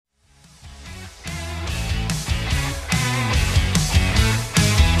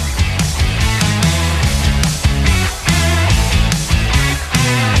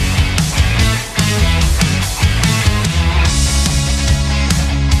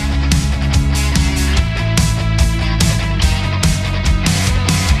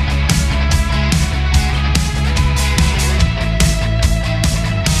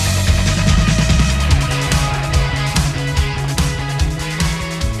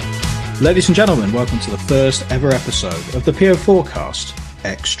Ladies and gentlemen, welcome to the first ever episode of the PO Forecast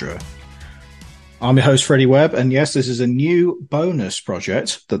Extra. I'm your host, Freddie Webb, and yes, this is a new bonus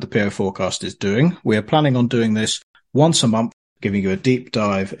project that the PO Forecast is doing. We are planning on doing this once a month, giving you a deep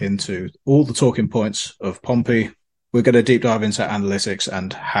dive into all the talking points of Pompey. We're going to deep dive into analytics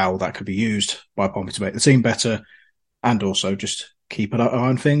and how that could be used by Pompey to make the team better, and also just keep an eye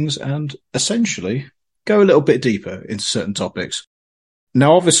on things and essentially go a little bit deeper into certain topics.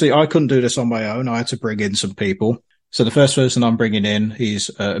 Now, obviously, I couldn't do this on my own. I had to bring in some people. So the first person I'm bringing in,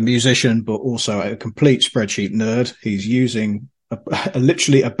 he's a musician, but also a complete spreadsheet nerd. He's using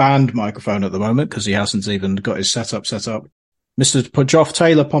literally a band microphone at the moment because he hasn't even got his setup set up. Mr. Joff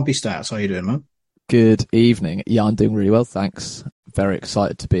Taylor, Pompey Stats. How you doing, man? Good evening. Yeah, I'm doing really well, thanks. Very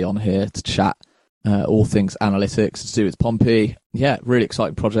excited to be on here to chat all things analytics to do with Pompey. Yeah, really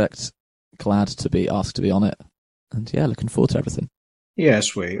exciting project. Glad to be asked to be on it. And yeah, looking forward to everything. Yeah,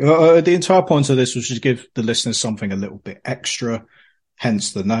 sweet. The entire point of this was to give the listeners something a little bit extra,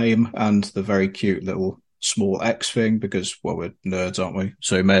 hence the name and the very cute little small X thing, because, well, we're nerds, aren't we?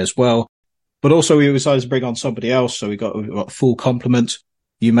 So we may as well. But also we decided to bring on somebody else, so we got full complement.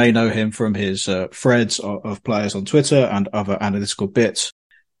 You may know him from his threads of players on Twitter and other analytical bits.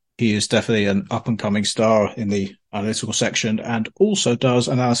 He is definitely an up-and-coming star in the analytical section and also does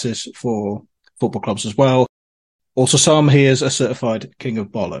analysis for football clubs as well. Also, he is a certified king of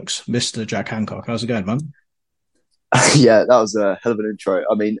bollocks, Mr. Jack Hancock. How's it going, man? Yeah, that was a hell of an intro.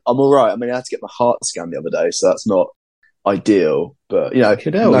 I mean, I'm all right. I mean, I had to get my heart scanned the other day, so that's not ideal. But, you know,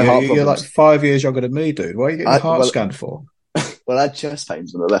 you're like 5 years younger than me, dude. What are you getting your heart scanned for? Well, I had chest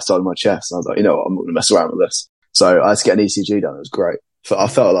pains on the left side of my chest. And I was like, you know what, I'm not going to mess around with this. So I had to get an ECG done. It was great. I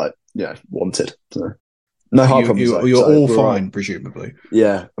felt like, wanted. So, no heart problems. You're all fine, right, presumably.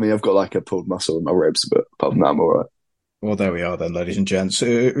 Yeah. I mean, I've got like a pulled muscle in my ribs, but apart from that, I'm all right. Well, there we are then, ladies and gents. For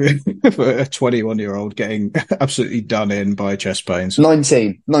a 21-year-old getting absolutely done in by chest pains.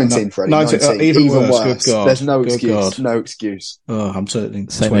 19, Freddie. 19. Even worse. Good God. There's no Good excuse. God. No excuse. Oh, I'm turning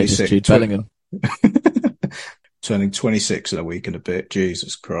Same 26. Age as Jude Bellingham. Turning 26 in a week and a bit.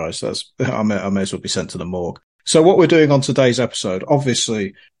 Jesus Christ. I may as well be sent to the morgue. So what we're doing on today's episode,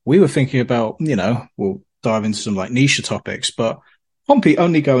 obviously, we were thinking about, we'll dive into some like niche topics, but Pompey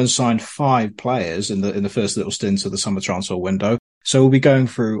only go and sign 5 players in the first little stint of the summer transfer window. So we'll be going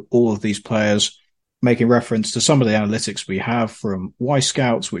through all of these players, making reference to some of the analytics we have from Y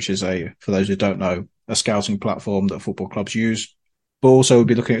Scouts, which is for those who don't know, a scouting platform that football clubs use. But also we'll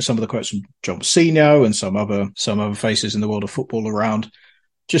be looking at some of the quotes from John Mousinho and some other faces in the world of football around,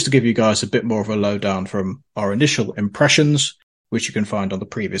 just to give you guys a bit more of a lowdown from our initial impressions, which you can find on the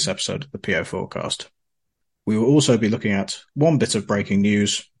previous episode of the PO Forecast. We will also be looking at one bit of breaking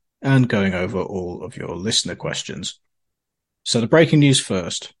news and going over all of your listener questions. So the breaking news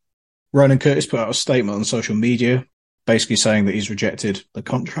first. Ronan Curtis put out a statement on social media, basically saying that he's rejected the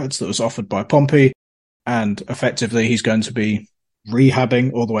contracts that was offered by Pompey, and effectively he's going to be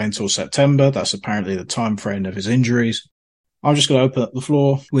rehabbing all the way until September. That's apparently the time frame of his injuries. I'm just going to open up the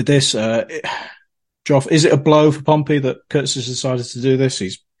floor with this. Joff, is it a blow for Pompey that Curtis has decided to do this?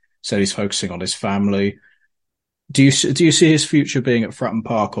 He's said he's focusing on his family. Do you see his future being at Fratton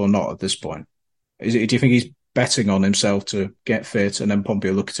Park or not at this point? Do you think he's betting on himself to get fit, and then Pompey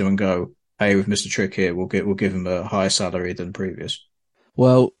will look at him and go, "Hey, with Mr. Trick here, we'll give him a higher salary than previous"?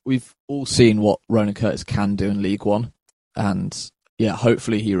 Well, we've all seen what Ronan Curtis can do in League One, and yeah,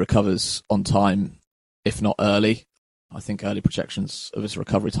 hopefully he recovers on time, if not early. I think early projections of his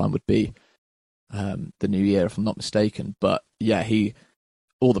recovery time would be the new year, if I'm not mistaken. But yeah,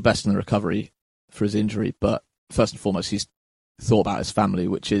 all the best in the recovery for his injury. But first and foremost, he's thought about his family,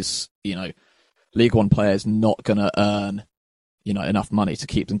 which is, League One players not going to earn, enough money to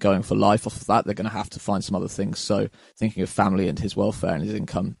keep them going for life off of that. They're going to have to find some other things. So thinking of family and his welfare and his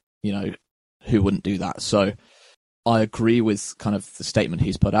income, who wouldn't do that? So I agree with kind of the statement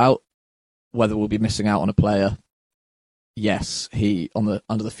he's put out. Whether we'll be missing out on a player, yes, under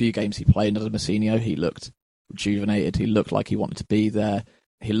the few games he played under Mousinho, he looked rejuvenated. He looked like he wanted to be there.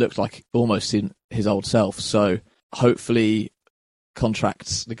 He looked like almost in his old self. So hopefully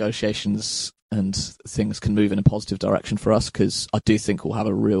contract negotiations and things can move in a positive direction for us, because I do think we'll have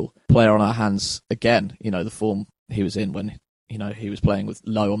a real player on our hands again. The form he was in when, he was playing with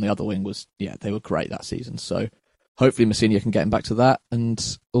Lowe on the other wing they were great that season. So hopefully Mousinho can get him back to that,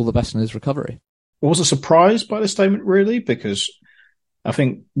 and all the best in his recovery. I wasn't surprised by the statement, really, because I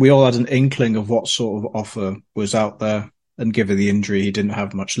think we all had an inkling of what sort of offer was out there, and given the injury, he didn't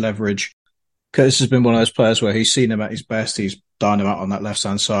have much leverage. Curtis has been one of those players where he's seen him at his best. He's dynamite on that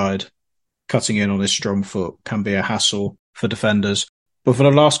left-hand side. Cutting in on his strong foot can be a hassle for defenders. But for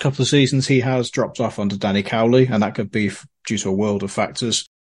the last couple of seasons, he has dropped off under Danny Cowley, and that could be due to a world of factors,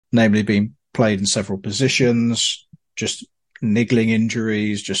 namely being played in several positions, just niggling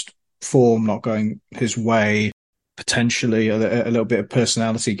injuries, just form not going his way, potentially a little bit of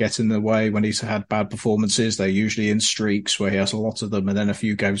personality getting in the way when he's had bad performances. They're usually in streaks where he has a lot of them, and then a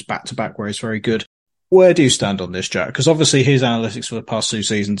few games back to back where he's very good. Where do you stand on this, Jack? Because obviously his analytics for the past 2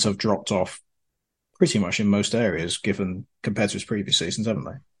 seasons have dropped off pretty much in most areas, given compared to his previous seasons, haven't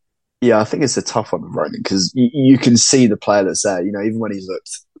they? Yeah, I think it's a tough one, Ronan, because you can see the player that's there. Even when he's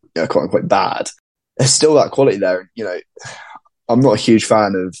looked, quite unquote bad, there's still that quality there. I'm not a huge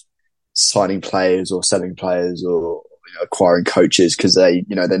fan of signing players or selling players or acquiring coaches because they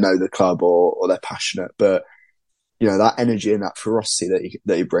know the club or they're passionate, but that energy and that ferocity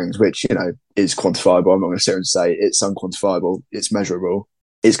that he brings, which is quantifiable. I'm not going to sit here and say it's unquantifiable. It's measurable.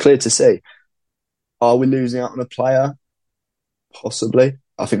 It's clear to see. Are we losing out on a player? Possibly.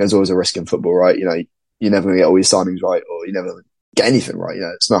 I think there's always a risk in football, right? You're never going to get all your signings right, or you never get anything right.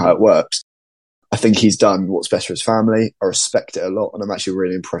 It's not how it works. I think he's done what's best for his family. I respect it a lot, and I'm actually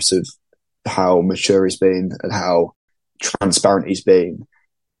really impressed with how mature he's been and how transparent he's been.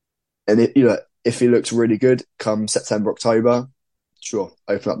 And if he looks really good come September, October, sure,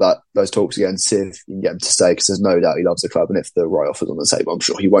 open up those talks again, see if you can get him to stay, because there's no doubt he loves the club, and if the right offer's on the table, I'm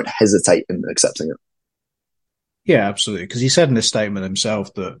sure he won't hesitate in accepting it. Yeah, absolutely. Because he said in his statement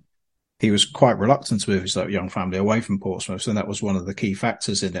himself that he was quite reluctant to move his young family away from Portsmouth, and that was one of the key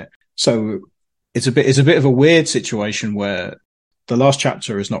factors in it. So it's a bit of a weird situation where the last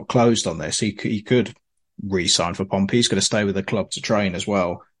chapter is not closed on this. He could re-sign for Pompey. He's going to stay with the club to train as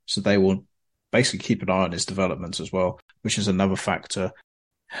well, so they will basically keep an eye on his development as well, which is another factor.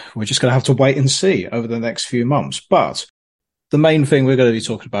 We're just going to have to wait and see over the next few months. But the main thing we're going to be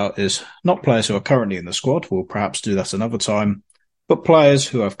talking about is not players who are currently in the squad. We'll perhaps do that another time, but players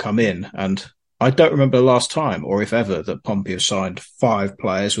who have come in. And I don't remember the last time, or if ever, that Pompey have signed 5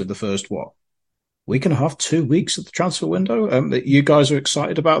 players with the first, week and a half, 2 weeks at the transfer window. You guys are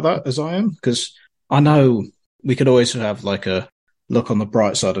excited about that, as I am, because I know we could always have like a look on the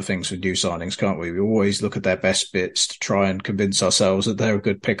bright side of things with new signings, can't we? We always look at their best bits to try and convince ourselves that they're a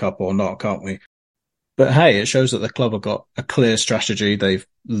good pickup or not, can't we? But hey, it shows that the club have got a clear strategy. They've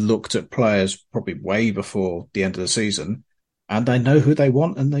looked at players probably way before the end of the season, and they know who they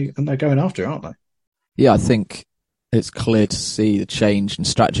want, and they're going after it, aren't they? Yeah, I think it's clear to see the change in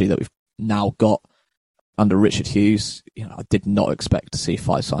strategy that we've now got under Richard Hughes. I did not expect to see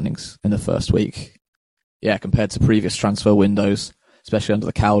 5 signings in the first week. Yeah, compared to previous transfer windows, especially under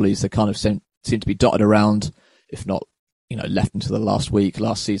the Cowleys, they kind of seem to be dotted around, if not, left into the last week.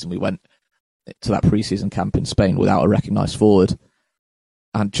 Last season, we went to that pre-season camp in Spain without a recognised forward.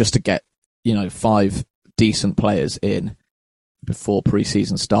 And just to get, 5 decent players in before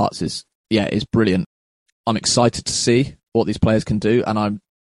pre-season starts is brilliant. I'm excited to see what these players can do, and I'm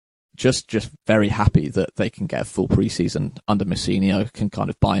just very happy that they can get a full pre-season under Mousinho, can kind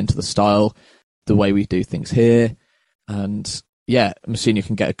of buy into the style, the way we do things here. And yeah, Mousinho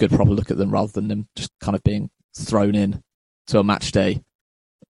can get a good proper look at them rather than them just kind of being thrown in to a match day,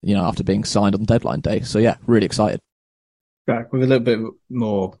 after being signed on deadline day. So yeah, really excited. Jack, with a little bit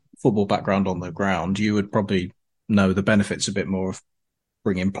more football background on the ground, you would probably know the benefits a bit more of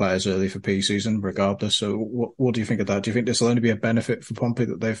bringing players early for pre-season regardless. So what do you think of that? Do you think this will only be a benefit for Pompey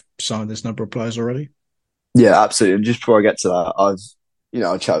that they've signed this number of players already? Yeah, absolutely. And just before I get to that,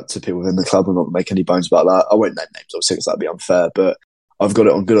 I chat to people within the club. I'm not going to make any bones about that. I won't name names, obviously, because that'd be unfair, but I've got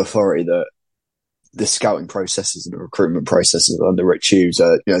it on good authority that the scouting processes and the recruitment processes under Rich Hughes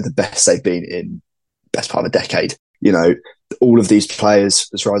are, the best they've been in best part of a decade. All of these players,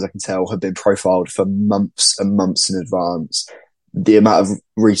 as far as I can tell, have been profiled for months and months in advance. The amount of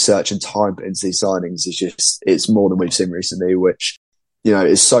research and time put into these signings is it's more than we've seen recently, which,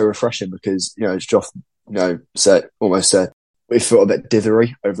 is so refreshing because, as Joff, almost said, we felt a bit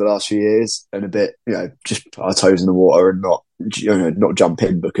dithery over the last few years and a bit, just put our toes in the water and not jump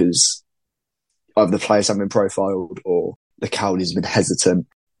in because either the players haven't been profiled or the Cowleys have been hesitant.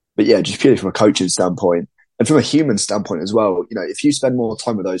 But yeah, just purely from a coaching standpoint and from a human standpoint as well, if you spend more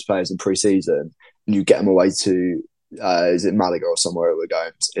time with those players in pre-season and you get them away to, is it Malaga or somewhere we're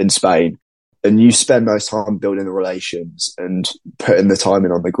going in Spain, and you spend most time building the relations and putting the time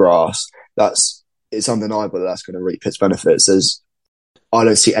in on the grass, it's undeniable that's going to reap its benefits. I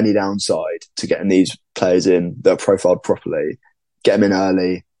don't see any downside to getting these players in that are profiled properly, get them in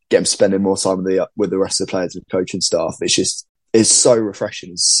early, get them spending more time with the rest of the players and coaching staff. It's so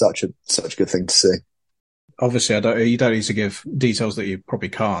refreshing. It's such a good thing to see. Obviously, you don't need to give details that you probably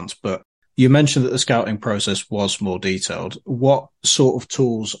can't, but You mentioned that the scouting process was more detailed. What sort of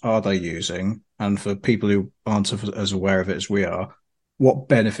tools are they using? And for people who aren't as aware of it as we are, what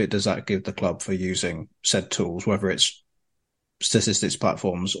benefit does that give the club for using said tools, whether it's statistics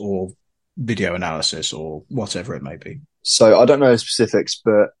platforms or video analysis or whatever it may be? So I don't know the specifics,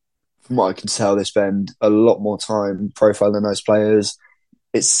 but from what I can tell, they spend a lot more time profiling those players.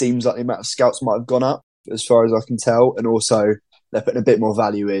 It seems like the amount of scouts might have gone up, as far as I can tell. And also, they're putting a bit more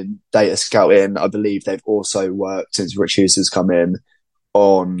value in data scouting. I believe they've also worked, since Rich Hughes has come in,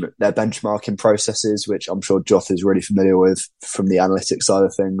 on their benchmarking processes, which I'm sure Joth is really familiar with from the analytics side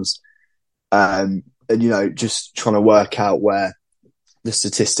of things. And, just trying to work out where the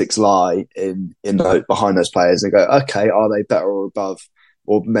statistics lie behind those players and go, okay, are they better or above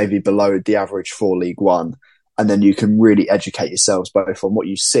or maybe below the average for League One? And then you can really educate yourselves both on what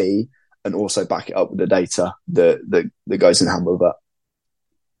you see and also back it up with the data that goes in hand with that.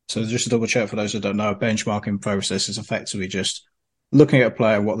 So just to double check for those who don't know, a benchmarking process is effectively just looking at a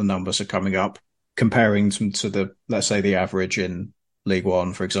player, what the numbers are coming up, comparing them to the, let's say, the average in League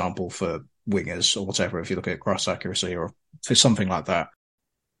One, for example, for wingers or whatever, if you look at cross accuracy or for something like that.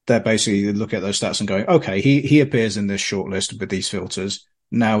 They're basically looking at those stats and going, okay, he appears in this shortlist with these filters.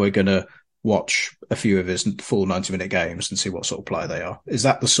 Now we're going to watch a few of his full 90-minute games and see what sort of player they are. Is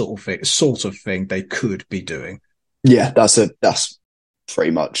that the sort of thing they could be doing? Yeah, that's pretty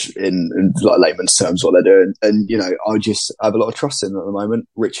much in like layman's terms what they're doing. And, I just have a lot of trust in them at the moment.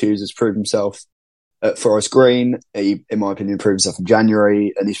 Rich Hughes has proved himself at Forest Green. He, in my opinion, proved himself in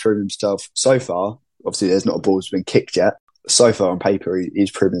January, and he's proven himself so far. Obviously, there's not a ball that's been kicked yet. So far on paper,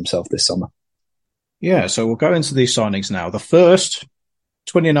 he's proven himself this summer. Yeah, so we'll go into these signings now. The first,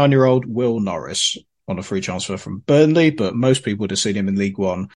 29-year-old Will Norris on a free transfer from Burnley, but most people would have seen him in League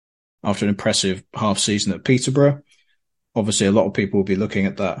One after an impressive half season at Peterborough. Obviously, a lot of people will be looking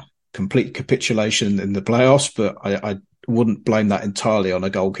at that complete capitulation in the playoffs, but I wouldn't blame that entirely on a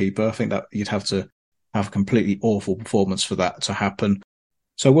goalkeeper. I think that you'd have to have a completely awful performance for that to happen.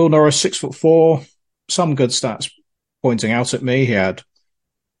 So Will Norris, 6'4", some good stats pointing out at me. He had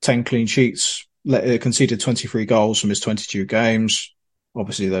 10 clean sheets, conceded 23 goals from his 22 games.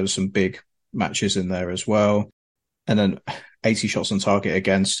 Obviously, there were some big matches in there as well. And then 80 shots on target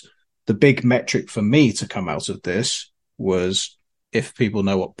against. The big metric for me to come out of this was, if people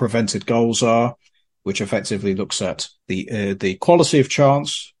know what prevented goals are, which effectively looks at the quality of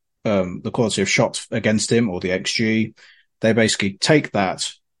chance, the quality of shots against him, or the XG. They basically take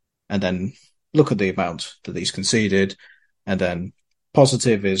that and then look at the amount that he's conceded, and then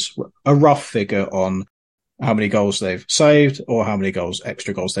positive is a rough figure on how many goals they've saved or how many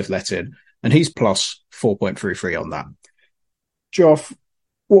extra goals they've let in. And he's plus 4.33 on that. Joff,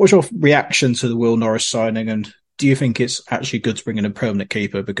 what was your reaction to the Will Norris signing? And do you think it's actually good to bring in a permanent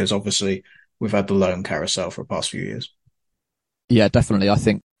keeper? Because obviously we've had the loan carousel for the past few years. Yeah, definitely. I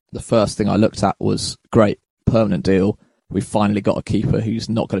think the first thing I looked at was great, permanent deal. We've finally got a keeper who's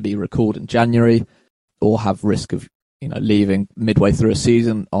not going to be recalled in January or have risk of leaving midway through a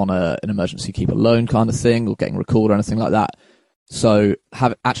season on an emergency keeper loan kind of thing, or getting recalled or anything like that. So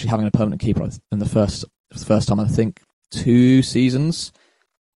actually having a permanent keeper in the first time, I think, 2 seasons,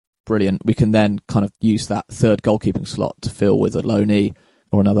 brilliant. We can then kind of use that third goalkeeping slot to fill with a loanee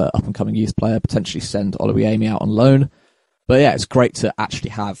or another up-and-coming youth player, potentially send Oluwayemi out on loan. But yeah, it's great to actually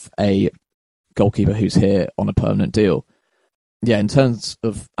have a goalkeeper who's here on a permanent deal. Yeah, in terms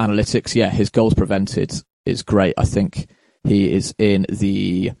of analytics, yeah, his goals prevented is great. I think he is in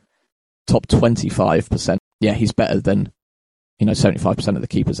the top 25%. Yeah, he's better than 75% of the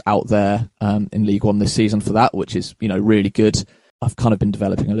keepers out there in League One this season for that, which is really good. I've kind of been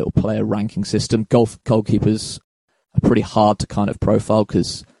developing a little player ranking system. Goalkeepers are pretty hard to kind of profile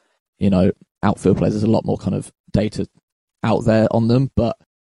because outfield players, there's a lot more kind of data out there on them. But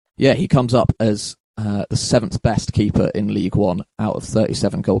yeah, he comes up as the 7th best keeper in League One out of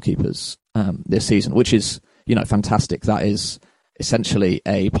 37 goalkeepers this season, which is, fantastic. That is essentially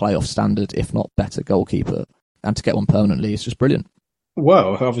a playoff standard, if not better, goalkeeper. And to get one permanently is just brilliant.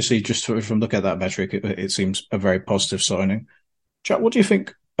 Well, obviously, just from looking at that metric, it seems a very positive signing. Jack, what do you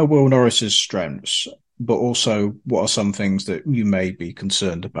think are Will Norris's strengths, but also what are some things that you may be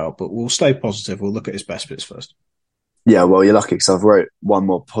concerned about? But we'll stay positive. We'll look at his best bits first. Yeah, well, you're lucky because I've wrote one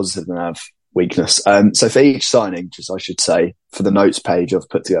more positive than I have weakness. So for each signing, I should say, for the notes page I've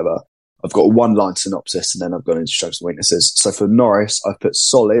put together, I've got a 1-line synopsis and then I've gone into strengths and weaknesses. So for Norris, I've put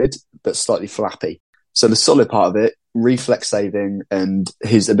solid, but slightly flappy. So the solid part of it, reflex saving and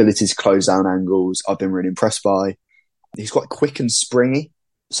his ability to close down angles, I've been really impressed by. He's quite quick and springy.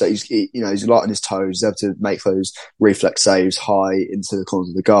 So he's light on his toes, able to make those reflex saves high into the corners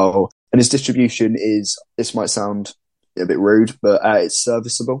of the goal. And his distribution is, this might sound a bit rude, but it's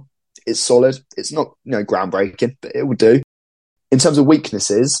serviceable. It's solid. It's not, groundbreaking, but it will do. In terms of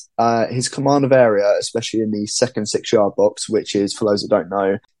weaknesses, his command of area, especially in the second 6-yard box, which is, for those that don't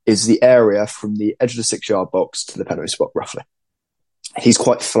know, is the area from the edge of the 6-yard box to the penalty spot, roughly. He's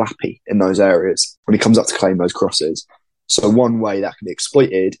quite flappy in those areas when he comes up to claim those crosses. So one way that can be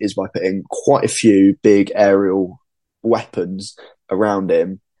exploited is by putting quite a few big aerial weapons around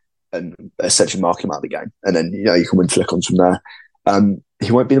him and essentially mark him out of the game. And then, you can win flick-ons from there.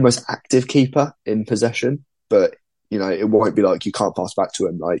 He won't be the most active keeper in possession, but, it won't be like you can't pass back to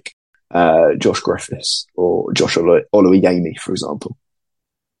him like Josh Griffiths or Josh Oluwayemi, for example.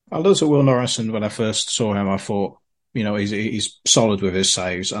 I looked at Will Norris, and when I first saw him, I thought, he's solid with his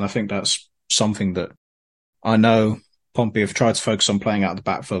saves. And I think that's something that I know Pompey have tried to focus on playing out the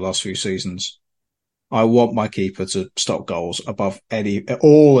back for the last few seasons. I want my keeper to stop goals above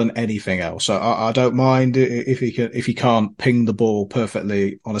all and anything else. So I don't mind if he can't ping the ball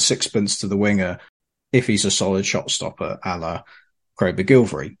perfectly on a sixpence to the winger, if he's a solid shot stopper, a la Craig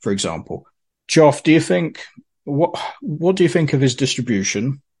McGilvery, for example. Joff, what do you think of his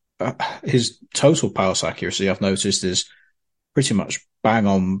distribution? His total pass accuracy, I've noticed, is pretty much bang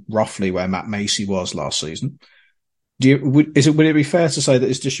on roughly where Matt Macey was last season. Would it be fair to say that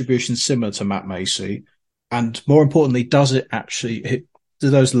his distribution is similar to Matt Macey? And more importantly, do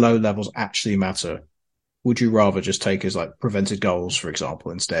those low levels actually matter? Would you rather just take his prevented goals, for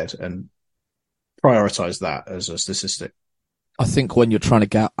example, instead, and prioritize that as a statistic? I think when you're trying to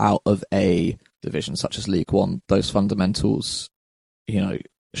get out of a division such as League One, those fundamentals,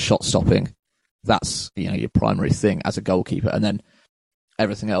 shot stopping, that's, your primary thing as a goalkeeper. And then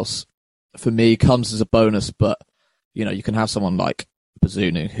everything else, for me, comes as a bonus. But, you can have someone like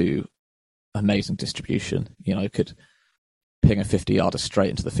Bazunu who, amazing distribution, could ping a 50-yarder straight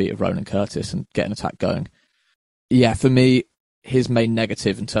into the feet of Ronan Curtis and get an attack going. Yeah, for me, his main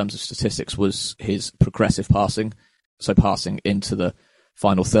negative in terms of statistics was his progressive passing. So passing into the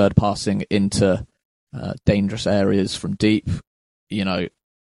final third, passing into dangerous areas from deep.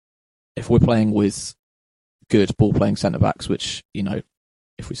 If we're playing with good ball-playing centre-backs, which,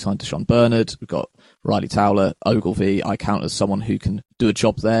 if we signed Deshaun Bernard, we've got Riley Towler, Ogilvie, I count as someone who can do a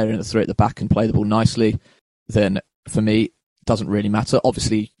job there in the three at the back and play the ball nicely, then for me, it doesn't really matter.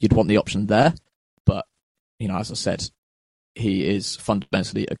 Obviously, you'd want the option there, but, as I said, he is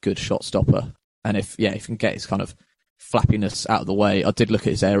fundamentally a good shot stopper. And if you can get his kind of flappiness out of the way, I did look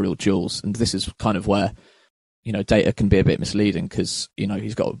at his aerial duels, and this is kind of where, data can be a bit misleading because,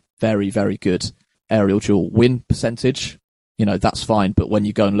 he's got a very, very good aerial duel win percentage. That's fine. But when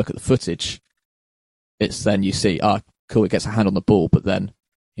you go and look at the footage, it's then you see, cool, it gets a hand on the ball, but then,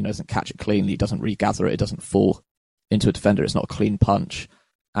 doesn't catch it cleanly, doesn't regather it, it doesn't fall into a defender, it's not a clean punch.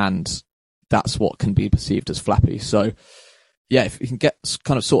 And that's what can be perceived as flappy. So, yeah, if you can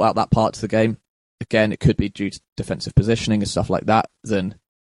kind of sort out that part of the game, again, it could be due to defensive positioning and stuff like that, then,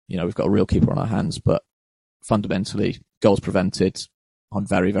 we've got a real keeper on our hands. But fundamentally, goals prevented, I'm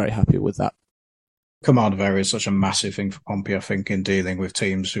very, very happy with that. Command of area is such a massive thing for Pompey, I think, in dealing with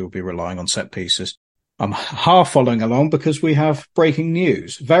teams who will be relying on set pieces. I'm half following along because we have breaking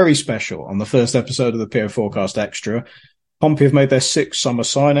news. Very special on the first episode of the PO Forecast Extra. Pompey have made their 6th summer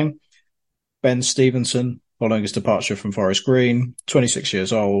signing. Ben Stevenson, following his departure from Forest Green, 26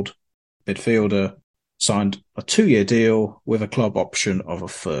 years old, midfielder, signed a 2-year deal with a club option of a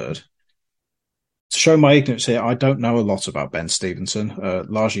third. To show my ignorance here, I don't know a lot about Ben Stevenson,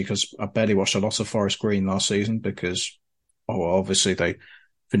 largely because I barely watched a lot of Forest Green last season because, obviously they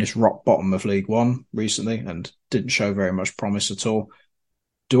finished rock bottom of League One recently and didn't show very much promise at all.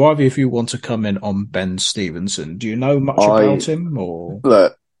 Do either of you want to come in on Ben Stevenson? Do you know much about him? Or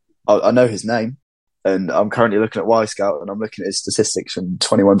look, I know his name, and I'm currently looking at Y-Scout, and I'm looking at his statistics from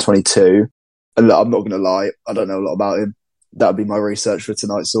 21-22. And look, I'm not going to lie, I don't know a lot about him. That would be my research for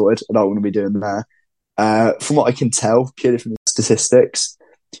tonight sorted. I don't want to be doing that. From what I can tell, purely from the statistics,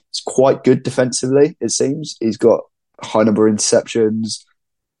 it's quite good defensively, it seems. He's got a high number of interceptions,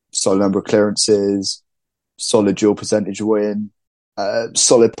 solid number of clearances, solid dual percentage win,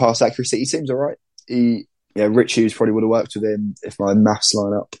 solid pass accuracy. He seems all right. Rich Hughes probably would have worked with him, if my maths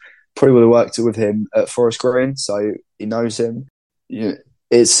line up, probably would have worked with him at Forest Green, so he knows him.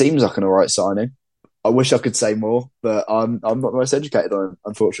 It seems like an all right signing. I wish I could say more, but I'm not the most educated on him,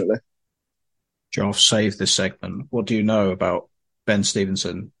 unfortunately. Joff, save this segment. What do you know about Ben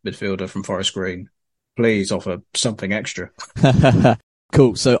Stevenson, midfielder from Forest Green? Please offer something extra.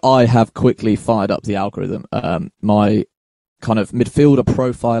 Cool. So I have quickly fired up the algorithm. My kind of midfielder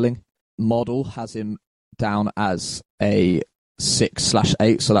profiling model has him down as a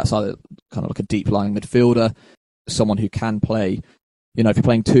 6/8. So that's either kind of like a deep lying midfielder, someone who can play, if you're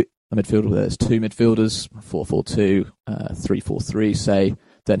playing a midfielder where there's two midfielders, 4-4-2, 3-4-3, say,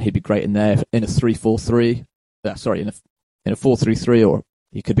 then he'd be great in there. In a 3-4-3, in a 4-3-3, or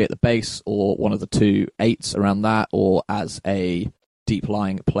he could be at the base, or one of the 2 8s around that, or as a deep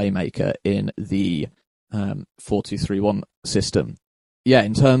lying playmaker in the 4-2-3-1 system. Yeah,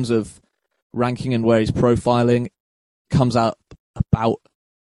 in terms of ranking and where he's profiling, comes out about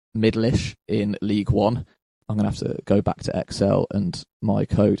middle-ish in League One. I'm going to have to go back to Excel and my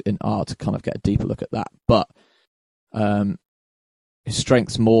code in R to kind of get a deeper look at that. But his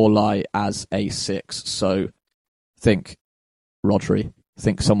strengths more lie as a 6. So think Rodri.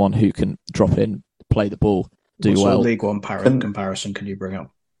 Think someone who can drop in, play the ball, do what well. What League One comparison can you bring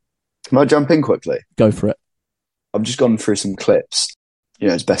up? Can I jump in quickly? Go for it. I've just gone through some clips,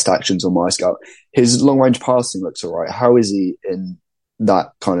 his best actions on my scout. His long-range passing looks all right. How is he in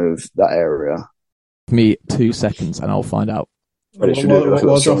that area? Give me 2 seconds and I'll find out. While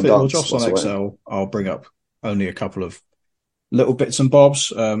Joff's on Excel, I'll bring up only a couple of little bits and bobs.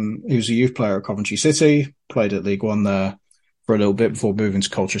 He was a youth player at Coventry City, played at League One there for a little bit before moving to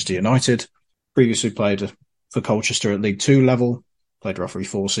Colchester United. Previously played for Colchester at League Two level, played roughly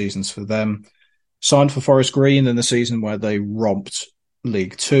 4 seasons for them. Signed for Forest Green in the season where they romped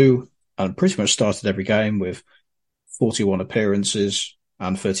League Two and pretty much started every game with 41 appearances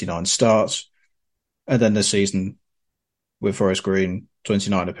and 39 starts. And then this season with Forest Green,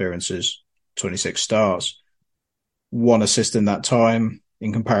 29 appearances, 26 starts. 1 assist in that time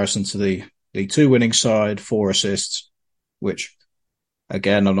in comparison to the League Two winning side, 4 assists, which,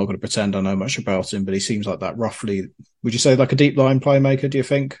 again, I'm not going to pretend I know much about him, but he seems like that roughly. Would you say like a deep line playmaker, do you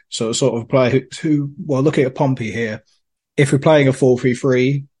think? So sort of a player who looking at Pompey here, if we're playing a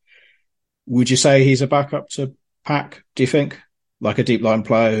 4-3-3, would you say he's a backup to Pack, do you think? Like a deep line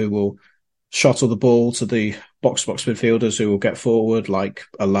player who will shuttle the ball to the box-to-box midfielders who will get forward, like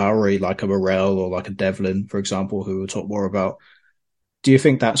a Lowry, like a Morel, or like a Devlin, for example, who we'll talk more about. Do you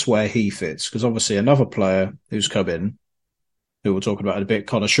think that's where he fits? Because obviously another player who's come in, who we'll talk about in a bit,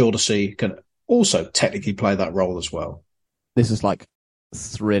 Connor Shaughnessy, can also technically play that role as well. This is like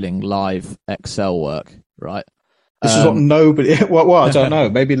thrilling live Excel work, right? This is what nobody... Well, I don't know.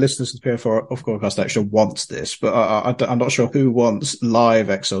 Maybe listeners to the PF4 Off-Cast Extra wants this, but I'm not sure who wants live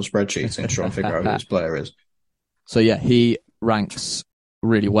Excel spreadsheets and trying to figure out who this player is. So yeah, he ranks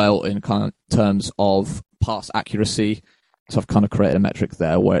really well in kind of terms of pass accuracy. So I've kind of created a metric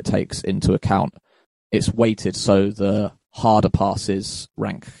there where it takes into account, it's weighted so the harder passes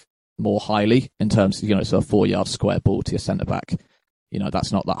rank more highly in terms of, so a 4-yard square ball to your centre back.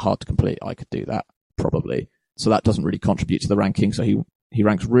 That's not that hard to complete. I could do that probably. So that doesn't really contribute to the ranking. So he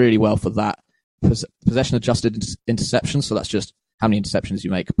ranks really well for that. Possession adjusted interceptions. So that's just how many interceptions you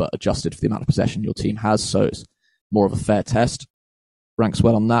make, but adjusted for the amount of possession your team has. So it's more of a fair test. Ranks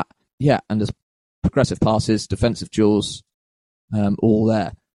well on that. Yeah. And there's progressive passes, defensive duels, all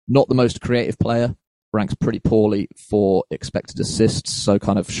there. Not the most creative player. Ranks pretty poorly for expected assists. So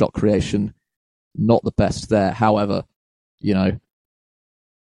kind of shot creation, not the best there. However,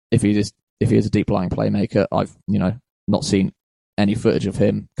 if he is a deep lying playmaker, I've, not seen any footage of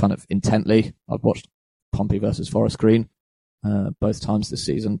him kind of intently. I've watched Pompey versus Forest Green both times this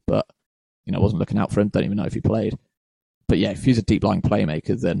season, but, wasn't looking out for him. Don't even know if he played. But yeah, if he's a deep lying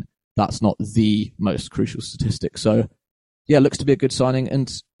playmaker, then that's not the most crucial statistic. So yeah, looks to be a good signing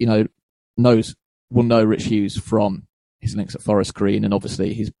and, will know Rich Hughes from his links at Forest Green. And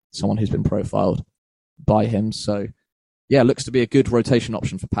obviously he's someone who's been profiled by him. So yeah, looks to be a good rotation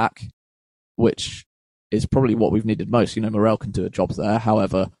option for Pack, which is probably what we've needed most. Morel can do a job there.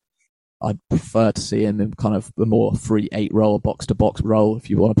 However, I'd prefer to see him in kind of a more 3-8 role, box-to-box role, if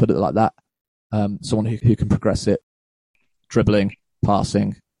you want to put it like that. Someone who can progress it, dribbling,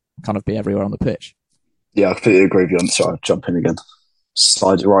 passing, kind of be everywhere on the pitch. Yeah, I completely agree with you. I'm sorry, I'll jump in again.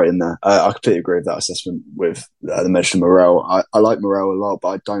 Slide it right in there. I completely agree with that assessment with the mention of Morel. I like Morel a lot, but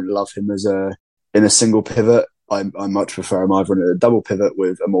I don't love him in a single pivot. I much prefer him either in a double pivot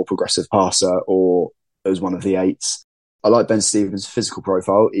with a more progressive passer or as one of the 8s. I like Ben Stevens' physical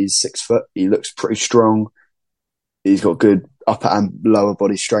profile. He's 6 foot. He looks pretty strong. He's got good upper and lower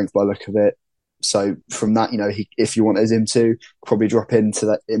body strength by the look of it. So from that, if you wanted him to probably drop into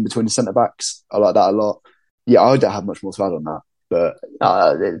that in between the centre backs, I like that a lot. Yeah, I don't have much more to add on that, but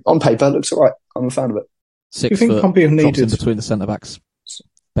on paper, it looks all right. I'm a fan of it. 6 foot, Pompey have needed in between the centre backs.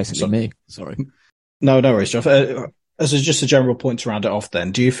 Basically, me. Sorry. No worries, Jeff. As just a general point to round it off,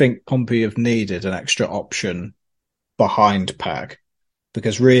 then, do you think Pompey have needed an extra option behind Pack?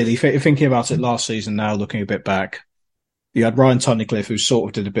 Because really, thinking about it last season, now looking a bit back, You had Ryan Tunnicliffe, who sort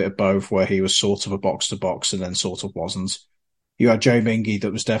of did a bit of both, where he was sort of a box-to-box and then sort of wasn't. You had Joe Mingy,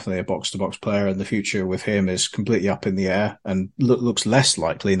 that was definitely a box-to-box player, and the future with him is completely up in the air and looks less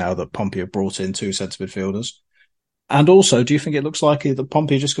likely now that Pompey have brought in two centre midfielders. And also, do you think it looks likely that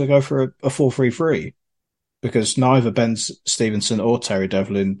Pompey are just going to go for a 4-3-3? Because neither Ben Stevenson or Terry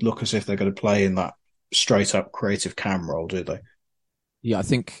Devlin look as if they're going to play in that straight-up creative cam role, do they? Yeah, I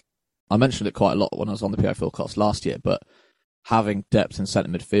think I mentioned it quite a lot when I was on the PI Philcast last year, but having depth in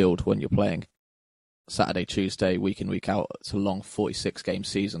centre midfield when you're playing Saturday, Tuesday, week in, week out, it's a long 46-game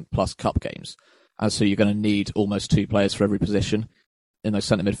season plus cup games. And so you're going to need almost two players for every position in those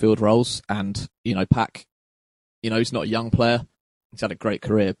centre midfield roles. And, Pack, he's not a young player. He's had a great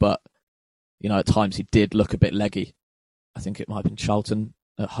career, but, at times he did look a bit leggy. I think it might have been Charlton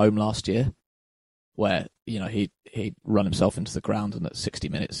at home last year, where, he'd run himself into the ground, and at 60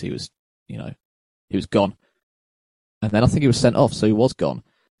 minutes he was gone. And then I think he was sent off, so he was gone.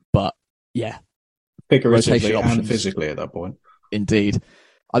 But, yeah. Figuratively and physically at that point. Indeed.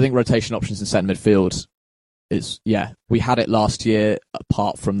 I think rotation options in centre midfield is, we had it last year,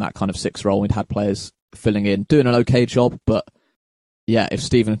 apart from that kind of six role. We'd had players filling in, doing an okay job, but if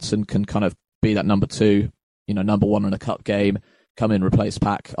Stevenson can kind of be that number two, number one in a cup game, come in, replace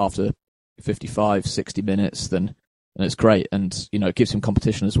Pack after 55, 60 minutes, then it's great. And, it gives him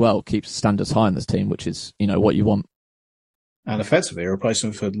competition as well, keeps standards high in this team, which is, what you want. And effectively a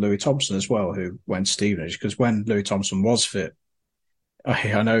replacement for Louis Thompson as well, who went Stevenage, because when Louis Thompson was fit,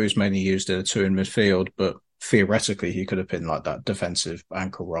 I know he was mainly used in a two in midfield, but theoretically he could have been like that defensive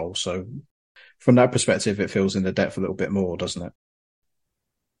anchor role. So from that perspective, it fills in the depth a little bit more, doesn't it?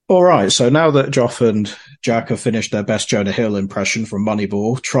 All right, so now that Joff and Jack have finished their best Jonah Hill impression from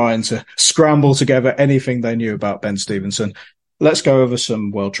Moneyball, trying to scramble together anything they knew about Ben Stevenson, let's go over some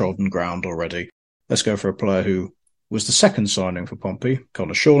well-trodden ground already. Let's go for a player who was the second signing for Pompey,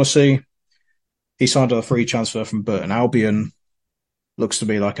 Connor Shaughnessy. He signed on a free transfer from Burton Albion. Looks to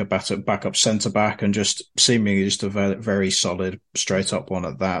be like a backup centre-back, and just seemingly just a very, very solid, straight-up one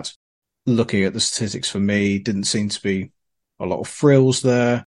at that. Looking at the statistics for me, didn't seem to be a lot of frills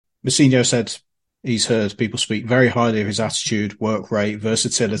there. Mousinho said he's heard people speak very highly of his attitude, work rate,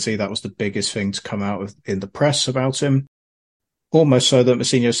 versatility. That was the biggest thing to come out in the press about him. Almost so that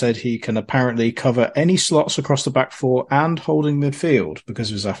Mousinho said he can apparently cover any slots across the back four and holding midfield because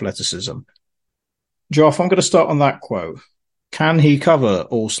of his athleticism. Joff, I'm going to start on that quote. Can he cover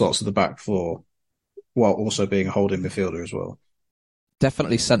all slots of the back four while also being a holding midfielder as well?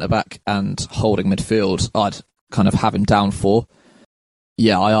 Definitely centre-back and holding midfield, I'd kind of have him down for.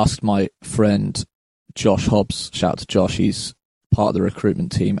 Yeah, I asked my friend Josh Hobbs, shout out to Josh, he's part of the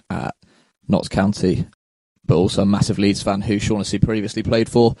recruitment team at Notts County, but also a massive Leeds fan who Shaughnessy previously played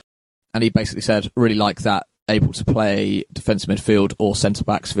for. And he basically said, really like that, able to play defensive midfield or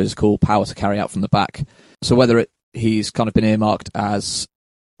centre-backs, physical, power to carry out from the back. So whether he's kind of been earmarked as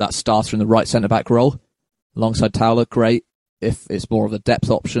that starter in the right centre-back role, alongside Towler, great. If it's more of a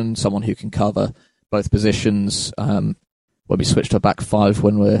depth option, someone who can cover both positions, when we switch to a back five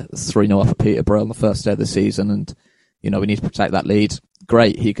when we're 3-0 up at Peterborough on the first day of the season and, we need to protect that lead,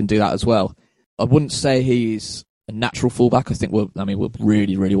 great, he can do that as well. I wouldn't say he's a natural fullback. I think we're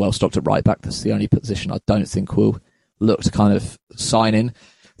really, really well stocked at right back. That's the only position I don't think we'll look to kind of sign in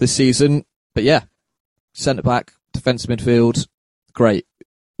this season. But yeah, centre-back, defensive midfield, great.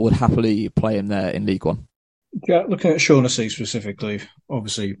 Would happily play him there in League One. Yeah, looking at Shaughnessy specifically,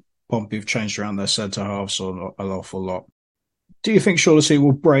 obviously Pompey have changed around their centre-halves an awful lot. Do you think Shaughnessy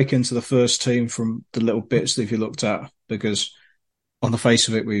will break into the first team from the little bits that you looked at? Because on the face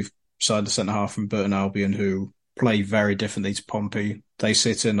of it, we've signed a centre-half from Burton Albion who play very differently to Pompey. They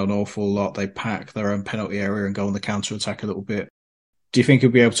sit in an awful lot. They pack their own penalty area and go on the counter-attack a little bit. Do you think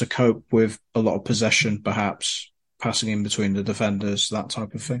he'll be able to cope with a lot of possession, perhaps passing in between the defenders, that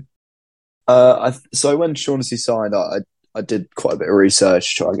type of thing? So when Shaughnessy signed, I did quite a bit of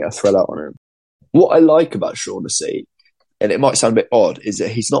research to try and get a thread out on him. What I like about Shaughnessy, and it might sound a bit odd, is that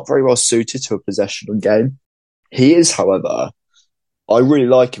he's not very well suited to a possession game. He is, however, I really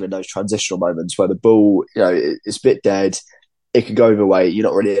like him in those transitional moments where the ball, it's a bit dead. It could go either way. You're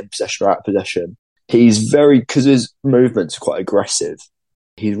not really in possession or out of possession. He's because his movements are quite aggressive.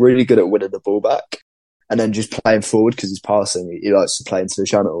 He's really good at winning the ball back and then just playing forward because he's passing. He likes to play into the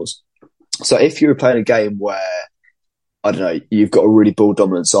channels. So if you were playing a game where, I don't know, you've got a really ball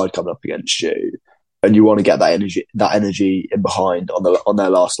dominant side coming up against you and you want to get that energy in behind on their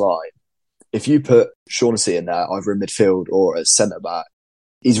last line, if you put Shaughnessy in there, either in midfield or as centre-back,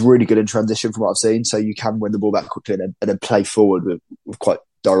 he's really good in transition from what I've seen. So you can win the ball back quickly and then play forward with quite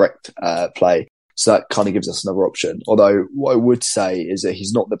direct play. So that kind of gives us another option. Although what I would say is that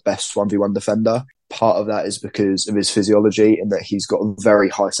he's not the best 1v1 defender. Part of that is because of his physiology and that he's got a very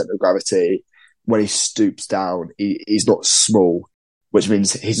high centre of gravity. When he stoops down, he's not small, which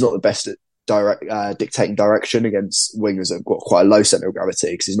means he's not the best at dictating direction against wingers that have got quite a low centre of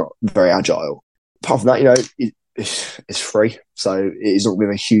gravity because he's not very agile. Apart from that, it's free, so he's not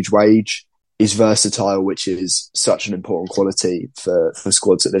given a huge wage. He's versatile, which is such an important quality for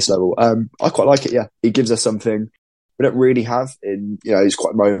squads at this level. I quite like it, yeah. He gives us something we don't really have he's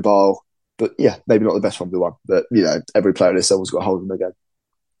quite mobile, but yeah, maybe not the best 1v1, but every player at this level's got to hold him again.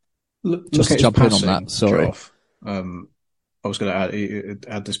 Just to jump in on that, sorry. Geoff, I was going to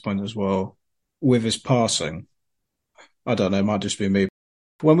add this point as well. With his passing, I don't know, it might just be me.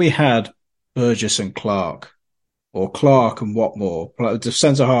 When we had Burgess and Clark, or Clark and Watmore, like the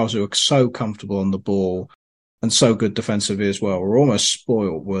centre halves who were so comfortable on the ball and so good defensively as well, we're almost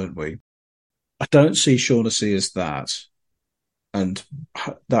spoiled, weren't we? I don't see Shaughnessy as that, and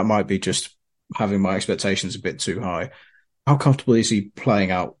that might be just having my expectations a bit too high. How comfortable is he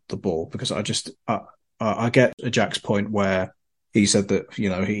playing out the ball? Because I get Jack's point where he said that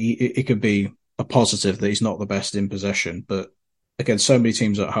it could be a positive that he's not the best in possession, but against so many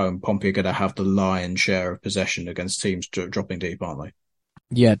teams at home, Pompey are going to have the lion's share of possession against teams dropping deep, aren't they?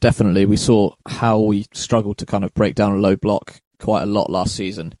 Yeah, definitely. We saw how we struggled to kind of break down a low block quite a lot last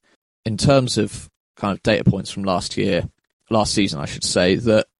season. In terms of kind of data points from last season, I should say,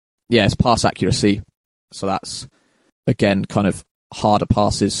 that, it's pass accuracy. So that's, again, kind of harder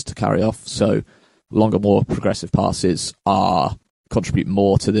passes to carry off. So longer, more progressive passes contribute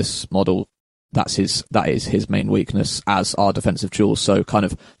more to this model. That is his main weakness, as are defensive duels. So kind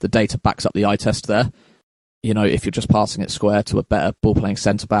of the data backs up the eye test there. If you're just passing it square to a better ball-playing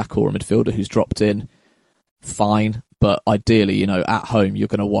centre-back or a midfielder who's dropped in, fine. But ideally, at home, you're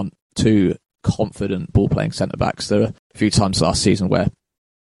going to want two confident ball-playing centre-backs. There are a few times last season where,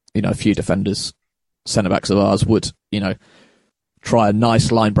 a few defenders, centre-backs of ours would, try a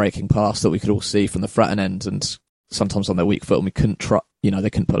nice line-breaking pass that we could all see from the Fratton end, and sometimes on their weak foot, and we couldn't they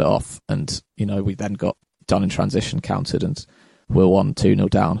couldn't pull it off. And, we then got done in transition, countered, and we're 1-2-0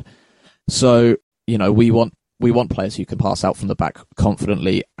 down. So, we want players who can pass out from the back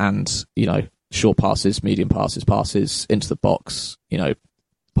confidently and, short passes, medium passes into the box,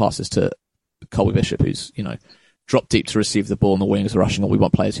 passes to Colby Bishop, who's, dropped deep to receive the ball and the wings are rushing on. We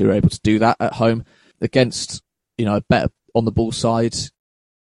want players who are able to do that at home against, a better on the ball side,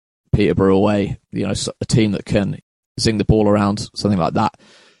 Peterborough away, a team that can zing the ball around, something like that,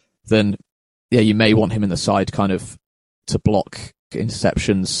 then, you may want him in the side kind of to block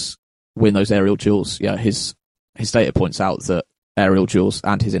interceptions, win those aerial duels. His data points out that aerial duels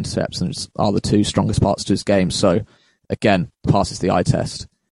and his interceptions are the two strongest parts to his game. So, again, passes the eye test.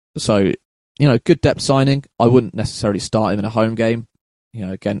 So, good depth signing. I wouldn't necessarily start him in a home game,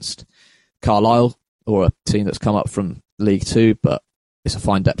 against Carlisle or a team that's come up from League Two, but it's a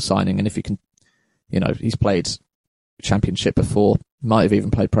fine depth signing. And if you can, he's played Championship before, might have even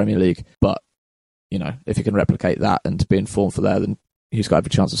played Premier League, but, if you can replicate that and be in form for there, then he's got every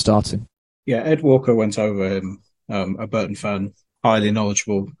chance of starting. Yeah, Ed Walker went over him, a Burton fan, highly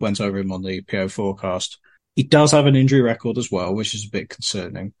knowledgeable, went over him on the PO forecast. He does have an injury record as well, which is a bit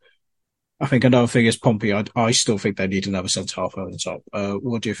concerning. I think another thing is Pompey. I still think they need another centre-half over the top.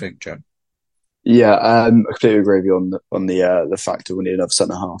 What do you think, Joe? Yeah, I completely agree with you on the fact that we need another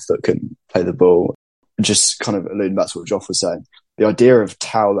centre-half that can play the ball. Just kind of alluding back to what Geoff was saying, the idea of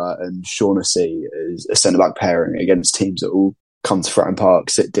Towler and Shaughnessy as a centre-back pairing against teams that will come to Fratton Park,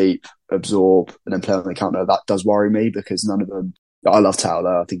 sit deep, absorb, and then play on the counter, that does worry me because none of them... I love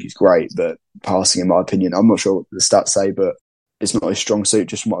Towler, I think he's great, but passing, in my opinion, I'm not sure what the stats say, but it's not his strong suit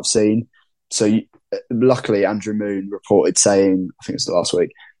just from what I've seen. So luckily, Andrew Moon reported saying, I think it was last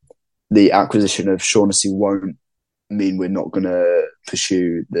week, the acquisition of Shaughnessy won't mean we're not going to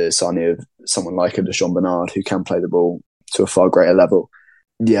pursue the signing of someone like a Deshaun Bernard who can play the ball to a far greater level.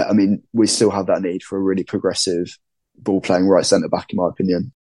 Yeah, I mean, we still have that need for a really progressive ball-playing right centre-back, in my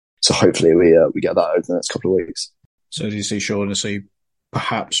opinion. So hopefully we get that over the next couple of weeks. So do you see Shaughnessy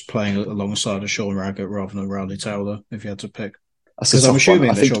perhaps playing alongside of Sean Raggett rather than Rowley Towler if you had to pick? Because I'm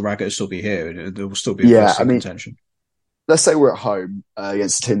assuming that Sean Raggett will still be here. There will still be a contention. Let's say we're at home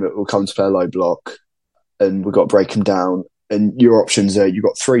against a team that will come to play a low block and we've got to break them down. And your options are, you've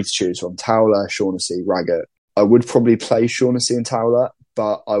got three to choose from: Towler, Shaughnessy, Raggett. I would probably play Shaughnessy and Towler,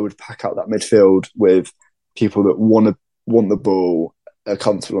 but I would pack out that midfield with people that want the ball, are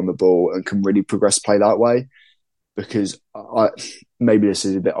comfortable on the ball and can really progress play that way. Because maybe this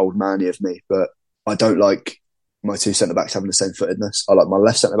is a bit old manny of me, but I don't like my two centre-backs having the same footedness. I like my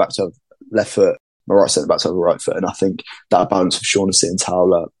left centre-back to have left foot, my right centre back to have a right foot, and I think that balance of Shaughnessy and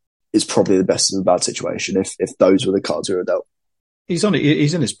Towler is probably the best of a bad situation if those were the cards we were dealt. He's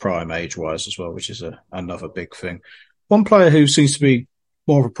in his prime age-wise as well, which is another big thing. One player who seems to be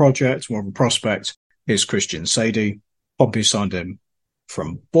more of a project, more of a prospect, is Christian Sadie. Pompey signed him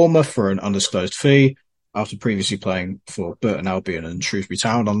from Bournemouth for an undisclosed fee after previously playing for Burton Albion and Shrewsbury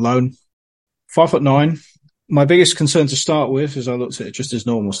Town on loan. 5'9". My biggest concern to start with is I looked at just his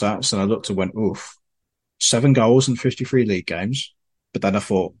normal stats and I looked and went, oof, 7 goals in 53 league games. But then I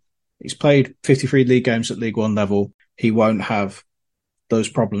thought, he's played 53 league games at League One level. He won't have those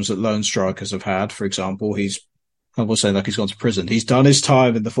problems that lone strikers have had. For example, I will say like he's gone to prison. He's done his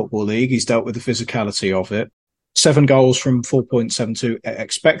time in the Football League. He's dealt with the physicality of it. 7 goals from 4.72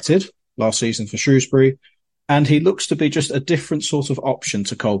 expected last season for Shrewsbury. And he looks to be just a different sort of option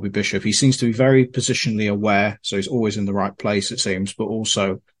to Colby Bishop. He seems to be very positionally aware, so he's always in the right place, it seems, but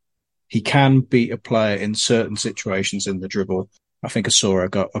also he can beat a player in certain situations in the dribble. I think I saw a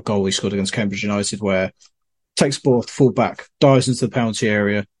goal he scored against Cambridge United where takes the ball off the full back, dives into the penalty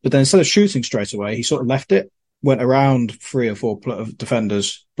area, but then instead of shooting straight away, he sort of left it, went around 3 or 4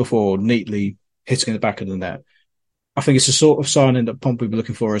 defenders before neatly hitting the back of the net. I think it's the sort of signing that Pompey will be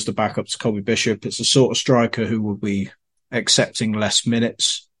looking for as the backup to Colby Bishop. It's the sort of striker who will be accepting less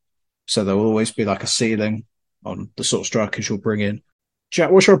minutes, so there will always be like a ceiling on the sort of strikers you'll bring in.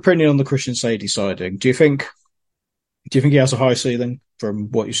 Jack, what's your opinion on the Christian Sadie siding? Do you think he has a high ceiling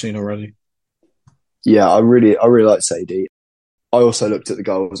from what you've seen already? Yeah, I really like Sadie. I also looked at the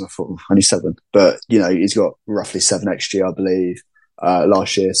goals and I thought, only 7. But, he's got roughly 7 XG, I believe,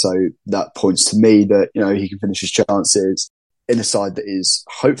 last year. So that points to me that, he can finish his chances in a side that is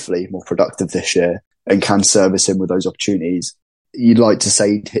hopefully more productive this year and can service him with those opportunities. You'd like to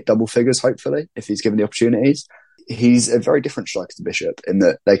say he'd hit double figures, hopefully, if he's given the opportunities. He's a very different striker to Bishop in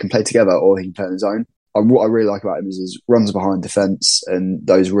that they can play together or he can play on his own. And what I really like about him is his runs behind defence and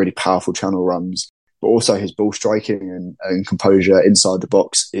those really powerful channel runs. But also his ball striking and composure inside the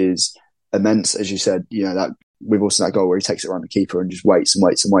box is immense. As you said, that we've also that goal where he takes it around the keeper and just waits and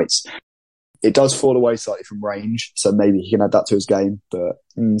waits and waits. It does fall away slightly from range, so maybe he can add that to his game, but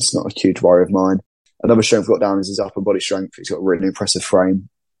it's not a huge worry of mine. Another strength we've got down is his upper body strength. He's got a really impressive frame,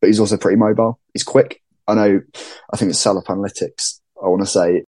 but he's also pretty mobile. He's quick. I think it's Salop Analytics, I want to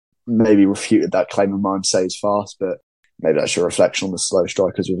say, maybe refuted that claim of mine to say he's fast, but maybe that's a reflection on the slow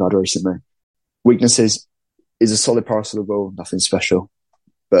strikers we've had recently. Weaknesses is a solid parcel of the ball, nothing special.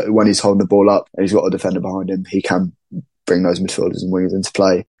 But when he's holding the ball up and he's got a defender behind him, he can bring those midfielders and wingers into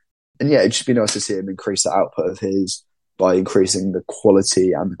play. And yeah, it'd just be nice to see him increase the output of his by increasing the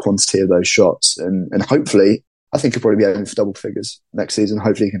quality and the quantity of those shots. And hopefully, I think he'll probably be aiming for double figures next season.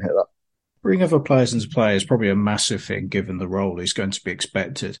 Hopefully he can hit that. Bring other players into play is probably a massive thing given the role he's going to be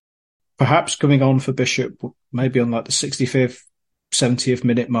expected. Perhaps coming on for Bishop, maybe on like the 65th, 70th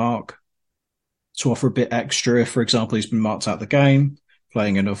minute mark, to offer a bit extra. If, for example, he's been marked out of the game,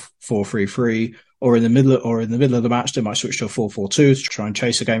 playing in a 4-3-3, or in the middle of the match, they might switch to a 4-4-2 to try and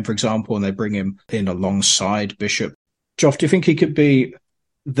chase a game, for example, and they bring him in alongside Bishop. Joff, do you think he could be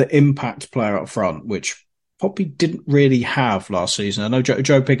the impact player up front, which Poppy didn't really have last season? I know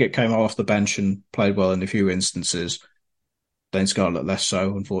Joe Pickett came off the bench and played well in a few instances. Dane Scarlett less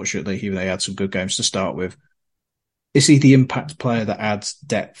so, unfortunately, even though he had some good games to start with. Is he the impact player that adds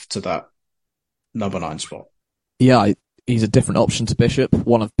depth to that number 9 spot? Yeah, he's a different option to Bishop.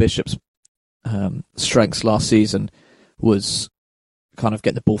 One of Bishop's strengths last season was kind of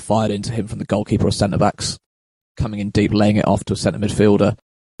getting the ball fired into him from the goalkeeper or centre-backs, coming in deep, laying it off to a centre midfielder,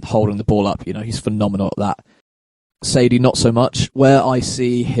 holding the ball up. He's phenomenal at that. Sadie, not so much. Where I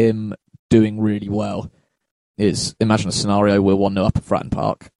see him doing really well is, imagine a scenario where 1-0 up at Fratton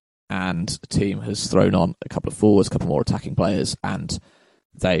Park and a team has thrown on a couple of forwards, a couple more attacking players, and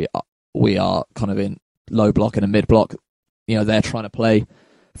we are kind of in low block and a mid block. They're trying to play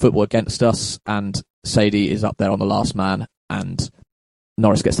football against us, and Sadie is up there on the last man, and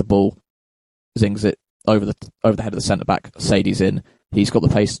Norris gets the ball, zings it over the head of the centre back. Sadie's in. He's got the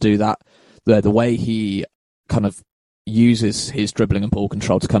pace to do that. The way he kind of uses his dribbling and ball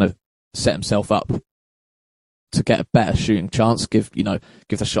control to kind of set himself up to get a better shooting chance, give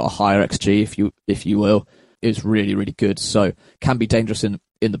the shot a higher XG if you will, is really, really good. So can be dangerous in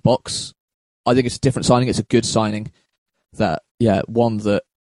the box. I think it's a different signing. It's a good signing. One that,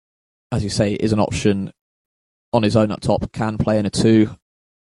 as you say, is an option on his own up top, can play in a 2.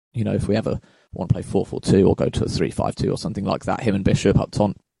 If we ever want to play 4-4-2 or go to a 3-5-2 or something like that, him and Bishop up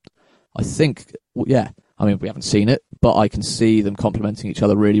top. I think, we haven't seen it, but I can see them complementing each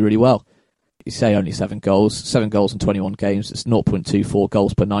other really, really well. You say only 7 goals in 21 games. It's 0.24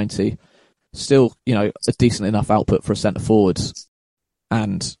 goals per 90. still, a decent enough output for a centre forward.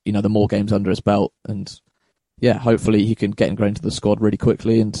 And, the more games under his belt. And, yeah, hopefully he can get ingrained into the squad really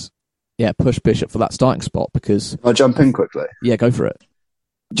quickly and, push Bishop for that starting spot because... I'll jump in quickly. Yeah, go for it.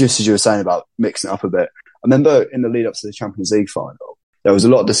 Just as you were saying about mixing it up a bit, I remember in the lead up to the Champions League final, there was a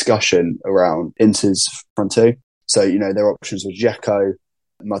lot of discussion around Inter's front two. So, their options were Dzeko,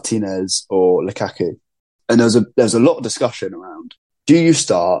 Martinez or Lukaku. And there was a lot of discussion around, do you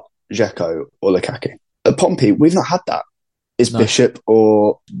start Dzeko or Lukaku? At Pompey, we've not had that. It's Bishop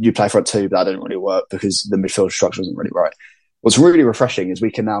or you play front two, but that didn't really work because the midfield structure wasn't really right. What's really refreshing is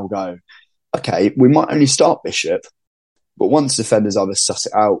we can now go, okay, we might only start Bishop, but once defenders either suss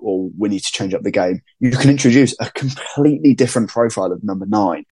it out or we need to change up the game, you can introduce a completely different profile of number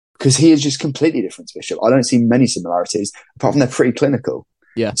 9 because he is just completely different to Bishop. I don't see many similarities, apart from they're pretty clinical.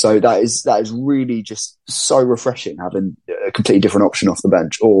 Yeah. So that is really just so refreshing having a completely different option off the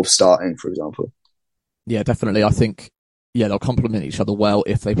bench or starting, for example. Yeah, definitely. I think, they'll complement each other well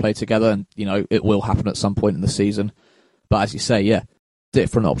if they play together and, it will happen at some point in the season. But as you say,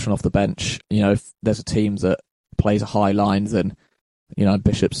 different option off the bench. If there's a team that plays a high line, then,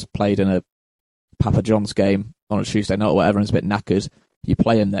 Bishop's played in a Papa John's game on a Tuesday night or whatever and is a bit knackered. You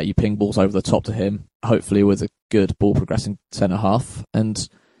play him there, you ping balls over the top to him, hopefully with a good ball progressing centre-half. And,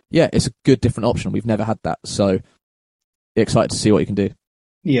 it's a good different option. We've never had that. So, excited to see what he can do.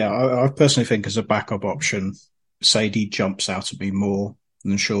 Yeah, I personally think as a backup option, Sadie jumps out at me more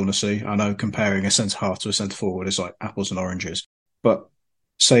than Shaughnessy. I know comparing a centre-half to a centre-forward is like apples and oranges. But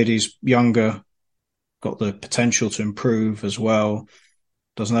Sadie's younger, got the potential to improve as well,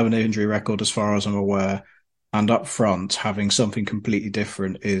 doesn't have an injury record as far as I'm aware. And up front, having something completely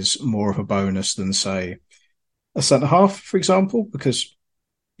different is more of a bonus than, say, a centre-half, for example, because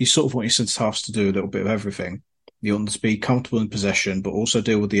you sort of want your centre-halves to do a little bit of everything. You want them to be comfortable in possession, but also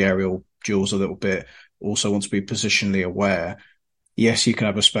deal with the aerial duels a little bit, also want to be positionally aware. Yes, you can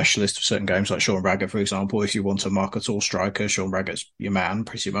have a specialist for certain games, like Sean Raggett, for example. If you want to mark a tall striker, Sean Raggett's your man,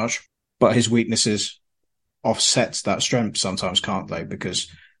 pretty much. But his weaknesses offset that strength sometimes, can't they? Because...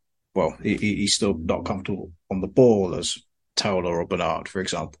 well, he's still not comfortable on the ball as Towler or Bernard, for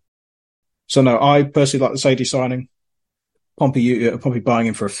example. So no, I personally like the Sadie signing. Pompey buying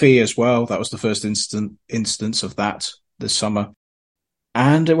him for a fee as well. That was the first instance of that this summer.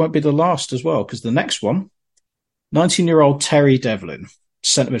 And it won't be the last as well, because the next one, 19-year-old Terry Devlin,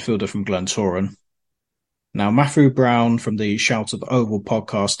 centre midfielder from Glentoran. Now, Matthew Brown from the Shout at the Oval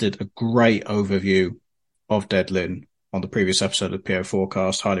podcast did a great overview of Devlin on the previous episode of PO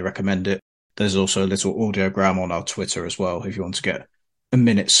Forecast. Highly recommend it. There's also a little audiogram on our Twitter as well, if you want to get a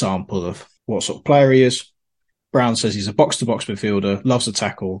minute sample of what sort of player he is. Brown says he's a box-to-box midfielder, loves a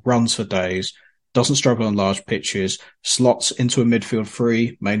tackle, runs for days, doesn't struggle on large pitches, slots into a midfield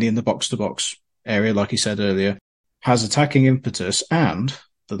three, mainly in the box-to-box area, like he said earlier, has attacking impetus, and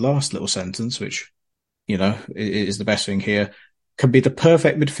the last little sentence, which, is the best thing here, can be the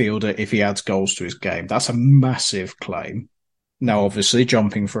perfect midfielder if he adds goals to his game. That's a massive claim. Now, obviously,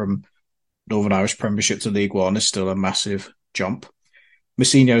 jumping from Northern Irish Premiership to League One is still a massive jump.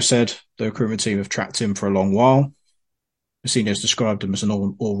 Mousinho said the recruitment team have tracked him for a long while. Mousinho's described him as an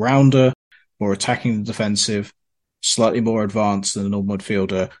all-rounder, more attacking than defensive, slightly more advanced than a normal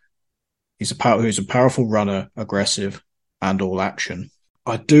midfielder. He's a powerful runner, aggressive, and all-action.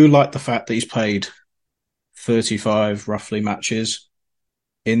 I do like the fact that he's played 35 roughly matches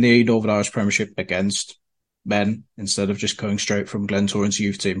in the Northern Irish Premiership against men instead of just going straight from Glentoran's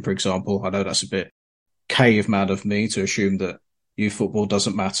youth team, for example. I know that's a bit caveman of me to assume that youth football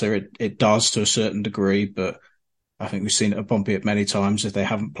doesn't matter. It does to a certain degree, but I think we've seen it at Pompey many times. If they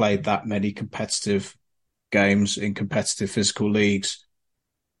haven't played that many competitive games in competitive physical leagues,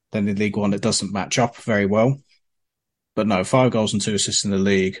 then in League One it doesn't match up very well. But no, 5 goals and 2 assists in the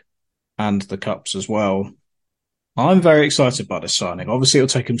league and the Cups as well. I'm very excited by this signing. Obviously, it'll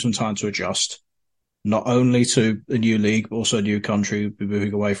take him some time to adjust, not only to a new league, but also a new country, be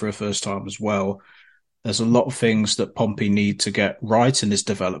moving away for a first time as well. There's a lot of things that Pompey need to get right in his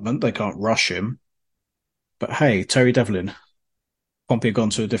development. They can't rush him. But hey, Terry Devlin, Pompey have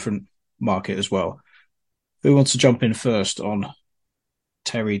gone to a different market as well. Who wants to jump in first on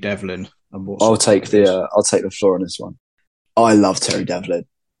Terry Devlin? And what I'll take the floor on this one. I love Terry Devlin.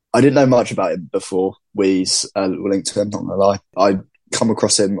 I didn't know much about him before we were linked to him, not gonna lie. I come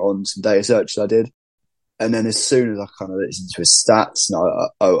across him on some data searches I did. And then as soon as I kind of listened to his stats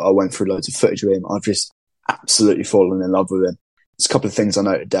and I went through loads of footage of him, I've just absolutely fallen in love with him. There's a couple of things I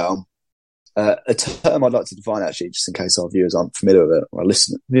noted down. A term I'd like to define, actually, just in case our viewers aren't familiar with it, or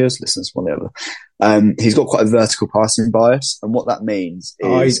listeners, one or the other. He's got quite a vertical passing bias, and what that means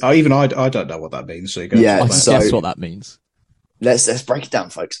is I don't know what that means. So you go Yeah, I so- guess what that means. let's break it down,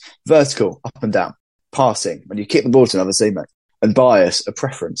 folks. Vertical, up and down, passing when you kick the ball to another teammate, and bias, a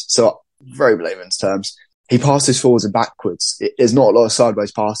preference. So very layman's terms, he passes forwards and backwards. There's not a lot of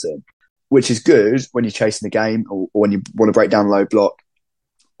sideways passing, which is good when you're chasing the game or when you want to break down a low block.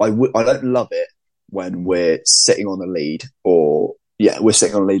 I don't love it when we're sitting on a lead we're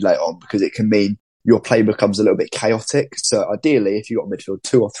sitting on a lead late on, because it can mean your play becomes a little bit chaotic. So ideally, if you've got midfield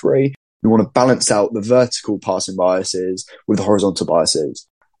 2 or 3, you want to balance out the vertical passing biases with the horizontal biases.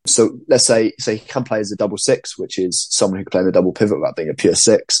 So let's say he can play as a double 6, which is someone who can play in a double pivot without being a pure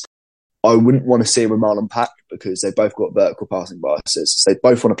 6. I wouldn't want to see him with Marlon Pack because they've both got vertical passing biases. So they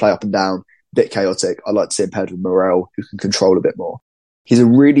both want to play up and down, a bit chaotic. I'd like to see him paired with Morel, who can control a bit more. He's a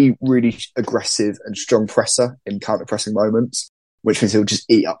really, really aggressive and strong presser in counter-pressing moments, which means he'll just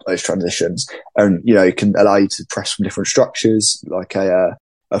eat up those transitions. And, he can allow you to press from different structures, like a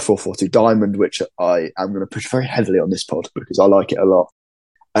 4-4-2 diamond, which I am going to push very heavily on this pod because I like it a lot.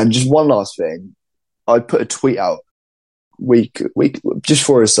 And just one last thing, I put a tweet out week just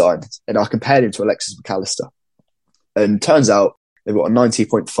before his sign, and I compared him to Alexis McAllister. And turns out they've got a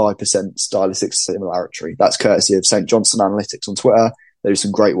 90.5% stylistic similarity. That's courtesy of St. Johnson Analytics on Twitter. They do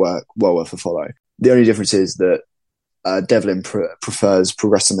some great work, well worth a follow. The only difference is that Devlin prefers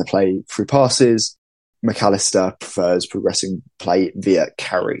progressing the play through passes. McAllister prefers progressing play via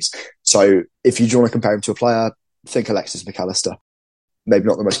carries. So if you do want to compare him to a player, think Alexis McAllister. Maybe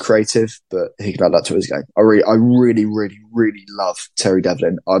not the most creative, but he can add that to his game. I really, really, really love Terry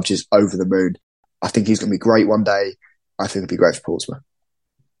Devlin. I'm just over the moon. I think he's going to be great one day. I think it'll be great for Portsmouth.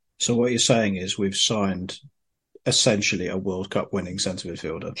 So what you're saying is we've signed essentially a World Cup winning centre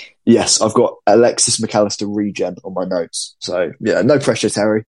midfielder. Yes, I've got Alexis McAllister regen on my notes. So, yeah, no pressure,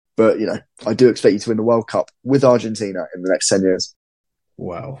 Terry. But, I do expect you to win the World Cup with Argentina in the next 10 years.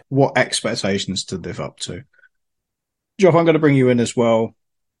 Wow. What expectations to live up to? Geoff, I'm going to bring you in as well.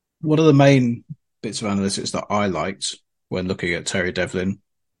 What are the main bits of analytics that I liked when looking at Terry Devlin?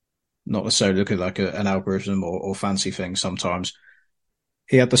 Not necessarily looking like an algorithm or fancy thing sometimes.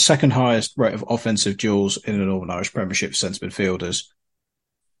 He had the second highest rate of offensive duels in the Northern Irish Premiership centre midfielders.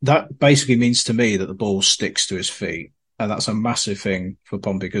 That basically means to me that the ball sticks to his feet. And that's a massive thing for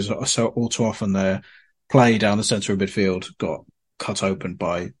Pompey because so all too often their play down the centre of midfield got cut open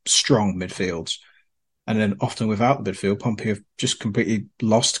by strong midfields. And then often without the midfield, Pompey have just completely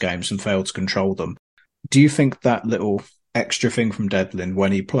lost games and failed to control them. Do you think that little extra thing from Devlin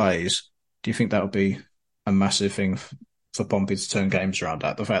when he plays, do you think that would be a massive thing for Pompey to turn games around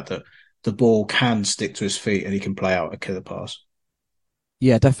at? The fact that the ball can stick to his feet and he can play out a killer pass.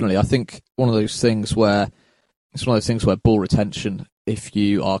 Yeah, definitely. I think it's one of those things where ball retention, if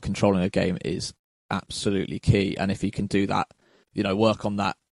you are controlling a game, is absolutely key. And if you can do that, work on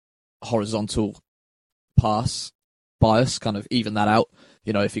that horizontal pass bias, kind of even that out.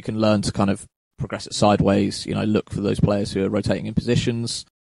 If you can learn to kind of progress it sideways, look for those players who are rotating in positions,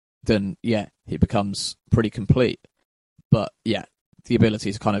 then yeah, he becomes pretty complete. But yeah, the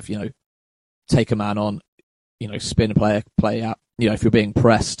ability to kind of, take a man on, spin a player, play out, if you're being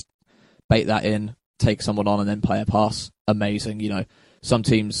pressed, bait that in, take someone on and then play a pass. Amazing. Some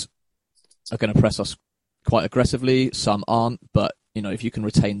teams are going to press us quite aggressively, some aren't, but if you can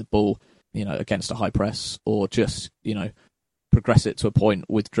retain the ball, against a high press or just, progress it to a point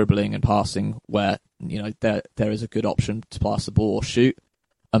with dribbling and passing where, there is a good option to pass the ball or shoot.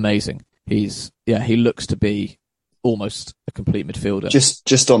 Amazing. He looks to be almost a complete midfielder.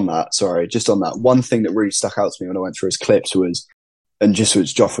 Just on that, one thing that really stuck out to me when I went through his clips was, and just what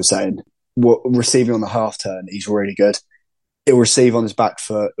Geoff was saying, receiving on the half turn, he's really good. He'll receive on his back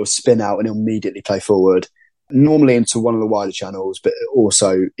foot, he'll spin out and he'll immediately play forward, normally into one of the wider channels, but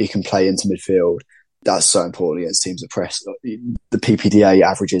also he can play into midfield. That's so important against teams that press. The PPDA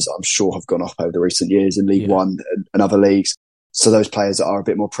averages, I'm sure, have gone up over the recent years in League One and other leagues. So those players that are a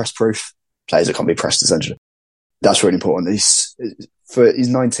bit more press-proof, players that can't be pressed, essentially. That's really important. He's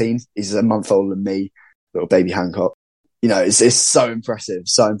 19. He's a month older than me, little baby Hancock. It's so impressive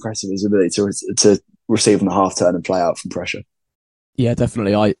his ability to receive on the half turn and play out from pressure. Yeah,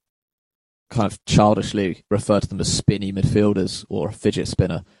 definitely. I kind of childishly refer to them as spinny midfielders or a fidget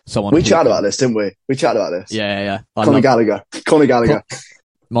spinner. We chatted about this, didn't we? Yeah. Conor Gallagher.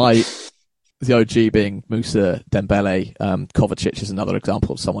 The OG being Musa Dembele. Kovacic is another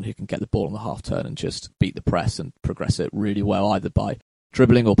example of someone who can get the ball on the half turn and just beat the press and progress it really well, either by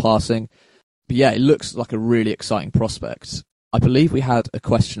dribbling or passing. But yeah, it looks like a really exciting prospect. I believe we had a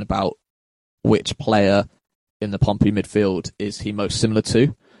question about which player in the Pompey midfield is he most similar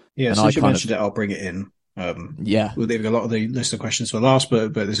to. Yeah, And since you mentioned it, I'll bring it in. Yeah. We're leaving a lot of the list of questions for last,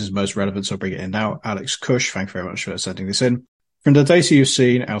 but this is most relevant, so I'll bring it in now. Alex Cush, thank you very much for sending this in. From the data you've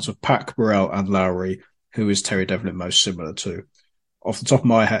seen out of Pack, Burrell, and Lowry, who is Terry Devlin most similar to? Off the top of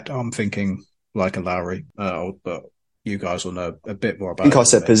my head, I'm thinking like a Lowry, but you guys will know a bit more about it. I think I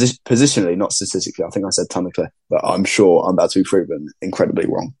said positionally, not statistically. I think I said Tunnicliffe, but I'm sure I'm about to be proven incredibly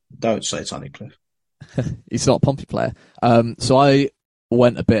wrong. Don't say Tunnicliffe. He's not a Pompey player. So I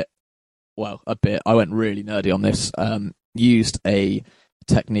went I went really nerdy on this. Used a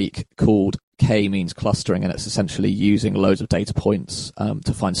technique called K means clustering, and it's essentially using loads of data points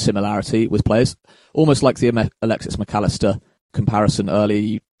to find similarity with players. Almost like the Alexis McAllister comparison earlier.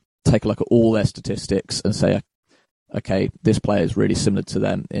 You take a look at all their statistics and say, okay, this player is really similar to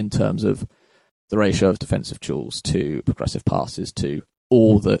them in terms of the ratio of defensive duels to progressive passes to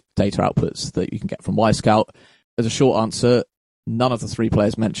all the data outputs that you can get from Wyscout. As a short answer, none of the three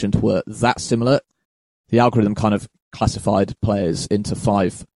players mentioned were that similar. The algorithm kind of classified players into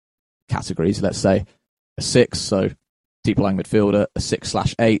 5 categories. Let's say a 6, so deep lying midfielder, a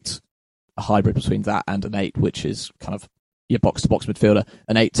 6/8, a hybrid between that and an 8, which is kind of your box-to-box midfielder,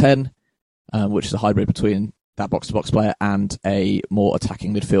 an 8-10, which is a hybrid between that box-to-box player and a more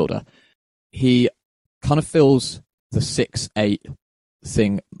attacking midfielder. He kind of fills the 6-8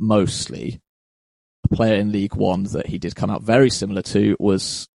 thing mostly. A player in League One that he did come out very similar to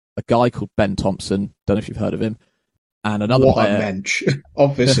was a guy called Ben Thompson. Don't know if you've heard of him. And another player. What a mensch.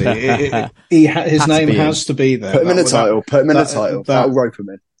 Obviously, his name has to be there. Put him in a title. That'll rope him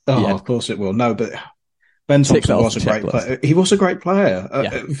in. Oh, yeah. Of course it will. No, but Ben Thompson was a great player. He was a great player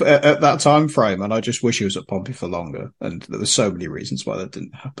at that time frame, and I just wish he was at Pompey for longer. And there were so many reasons why that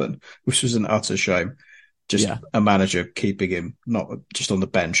didn't happen, which was an utter shame. Just a manager keeping him not just on the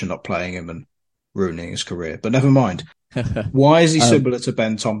bench and not playing him and ruining his career. But never mind. Why is he similar to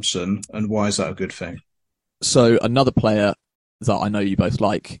Ben Thompson, and why is that a good thing? So another player that I know you both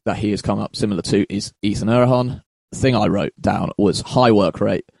like that he has come up similar to is Ethan Erhan. The thing I wrote down was high work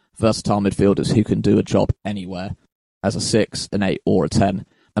rate, versatile midfielders who can do a job anywhere as a 6, an 8 or a 10.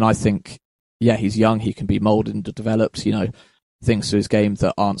 And I think, he's young. He can be moulded and developed, things to his game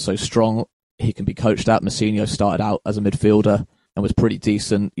that aren't so strong. He can be coached out. Mousinho started out as a midfielder and was pretty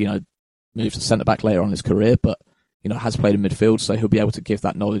decent, moved to centre-back later on in his career, but, has played in midfield, so he'll be able to give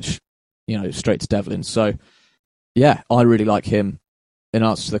that knowledge, straight to Devlin. So, I really like him. In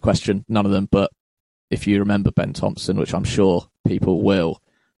answer to the question, none of them, but if you remember Ben Thompson, which I'm sure people will,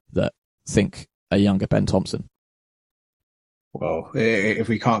 that think a younger Ben Thompson. Well, if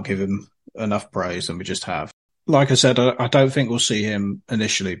we can't give him enough praise, then we just have. Like I said, I don't think we'll see him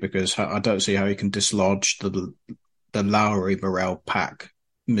initially because I don't see how he can dislodge the Lowry Burrell Pack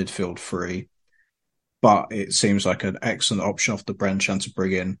midfield 3. But it seems like an excellent option off the bench and to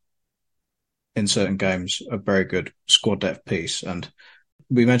bring in certain games, a very good squad depth piece. And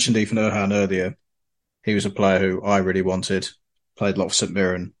we mentioned Ethan Erhan earlier. He was a player who I really wanted, played a lot for St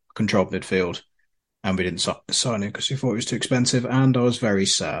Mirren, controlled midfield, and we didn't sign him because we thought he was too expensive, and I was very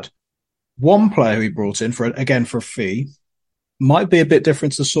sad. One player who he brought in for a fee might be a bit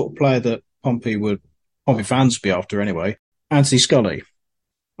different to the sort of player that Pompey fans would be after anyway. Anthony Scully,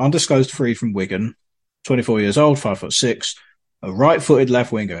 undisclosed free from Wigan, 24 years old, 5'6", a right-footed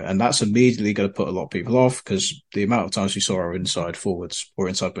left winger, and that's immediately going to put a lot of people off because the amount of times we saw our inside forwards or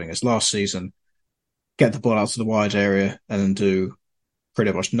inside wingers last season get the ball out to the wide area and then do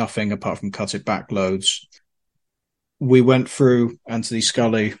pretty much nothing apart from cut it back loads. We went through Anthony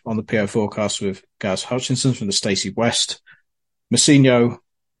Scully on the PO forecast with Gaz Hutchinson from the Stacey West. Mousinho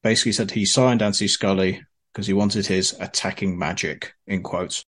basically said he signed Anthony Scully because he wanted his attacking magic, in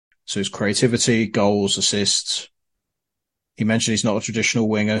quotes. So his creativity, goals, assists. He mentioned he's not a traditional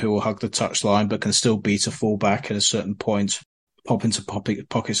winger who will hug the touchline but can still beat a fullback at a certain point, pop into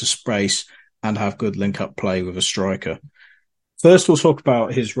pockets of space and have good link-up play with a striker. First, we'll talk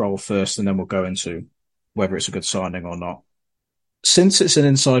about his role first, and then we'll go into whether it's a good signing or not. Since it's an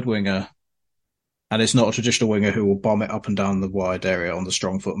inside winger, and it's not a traditional winger who will bomb it up and down the wide area on the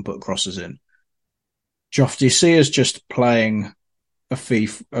strong foot and put crosses in, Joff, do you see us just playing a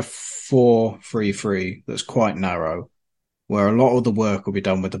 4-3-3 that's quite narrow, where a lot of the work will be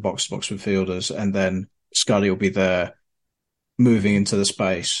done with the box-to-box midfielders, and then Scully will be there moving into the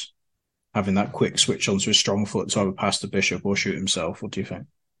space, having that quick switch onto his strong foot to either pass to Bishop or shoot himself? What do you think?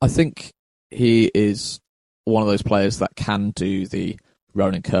 I think he is one of those players that can do the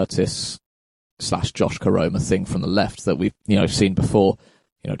Ronan Curtis / Josh Koroma thing from the left that we've seen before.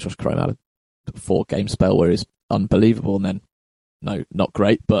 Josh Koroma had a 4-game spell where he's unbelievable and then not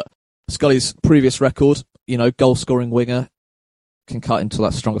great. But Scully's previous record, goal scoring winger, can cut into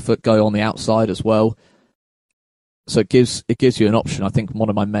that stronger foot, go on the outside as well. So it gives you an option. I think one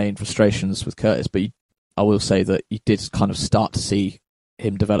of my main frustrations with Curtis, but I will say that you did kind of start to see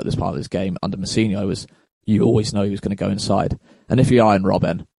him develop this part of his game under Mousinho, was you always know he was going to go inside. And if you're Iron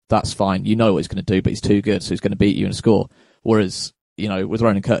Robben, that's fine. You know what he's going to do, but he's too good, so he's going to beat you in a score. Whereas, with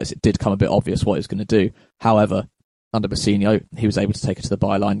Ronan Curtis, it did come a bit obvious what he was going to do. However, under Mousinho, he was able to take it to the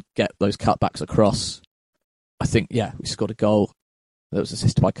byline, get those cutbacks across. I think, we scored a goal that was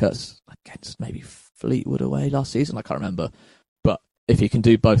assisted by Curtis against maybe Fleetwood away last season. I can't remember. But if he can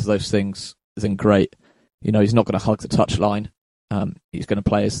do both of those things, then great. He's not going to hug the touchline. He's going to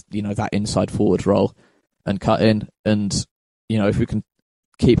play as, that inside forward role and cut in. And, if we can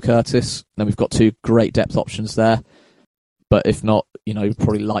keep Curtis, then we've got two great depth options there. But if not, we'd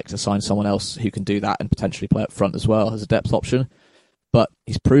probably like to sign someone else who can do that and potentially play up front as well as a depth option. But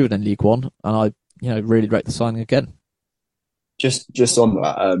he's proven in League One, and I, really rate the signing again. Just on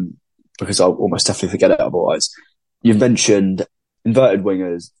that, because I'll almost definitely forget it otherwise. You've mentioned inverted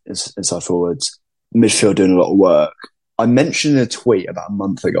wingers, inside forwards, midfield doing a lot of work. I mentioned in a tweet about a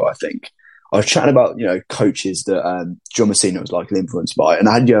month ago, I think. I was chatting about, coaches that John Mousinho was likely influenced by, and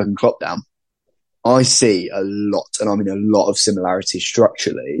I had Jurgen Klopp down. I see a lot, and I mean a lot of similarities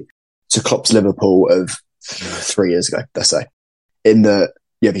structurally to Klopp's Liverpool of 3 years ago, let's say. In that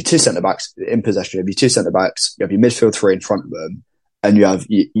you have your two centre-backs in possession, you have your two centre-backs, you have your midfield three in front of them, and you have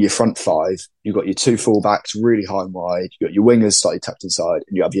your front five. You've got your two full-backs really high and wide, you've got your wingers slightly tucked inside,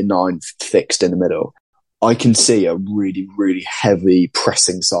 and you have your nine fixed in the middle. I can see a really, really heavy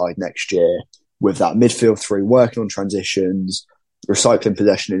pressing side next year with that midfield three working on transitions, recycling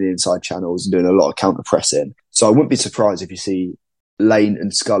possession in the inside channels and doing a lot of counter pressing. So I wouldn't be surprised if you see Lane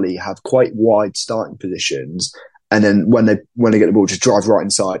and Scully have quite wide starting positions, and then when they get the ball, just drive right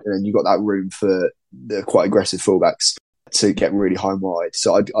inside, and then you've got that room for the quite aggressive fullbacks to get really high and wide.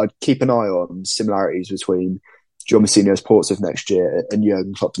 So I'd keep an eye on similarities between John Mousinho's Portsmouth next year and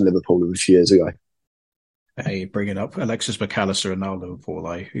Jurgen Klopp to Liverpool a few years ago. Hey, bringing up Alexis McAllister and now Liverpool,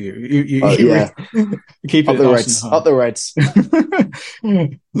 keep up it the nice Reds. and Up the Reds.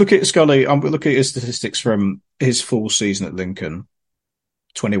 Look at Scully. Look at his statistics from his full season at Lincoln.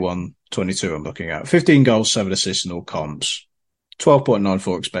 21-22 I'm looking at. 15 goals, 7 assists in all comps.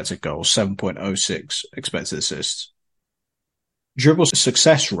 12.94 expected goals, 7.06 expected assists. Dribble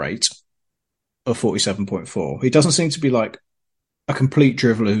success rate of 47.4. He doesn't seem to be like a complete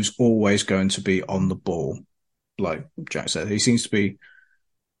dribbler who's always going to be on the ball. Like Jack said, he seems to be...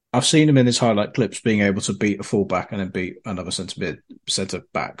 I've seen him in his highlight clips being able to beat a fullback and then beat another centre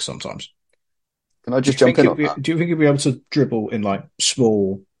back sometimes. Can I just jump in on that? Do you think he'll be able to dribble in like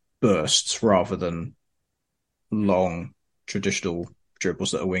small bursts rather than long traditional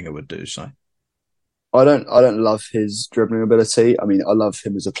dribbles that a winger would do? So I don't love his dribbling ability. I mean, I love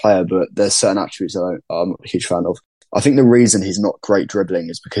him as a player, but there's certain attributes I'm not a huge fan of. I think the reason he's not great dribbling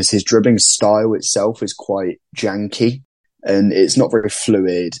is because his dribbling style itself is quite janky and it's not very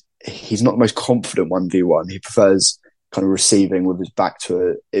fluid. He's not the most confident 1v1. He prefers kind of receiving with his back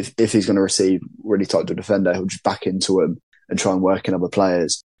to it. If he's going to receive really tight to a defender, he'll just back into him and try and work in other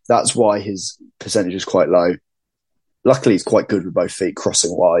players. That's why his percentage is quite low. Luckily, he's quite good with both feet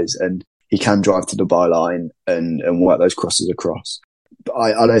crossing wise, and he can drive to the byline and work those crosses across. But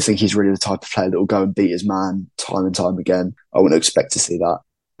I don't think he's really the type of player that will go and beat his man time and time again. I wouldn't expect to see that.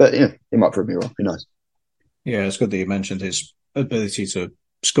 But, he might prove me wrong. Who knows? Yeah, it's good that you mentioned his ability to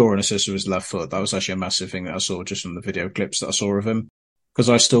score an assist with his left foot. That was actually a massive thing that I saw just from the video clips that I saw of him. Because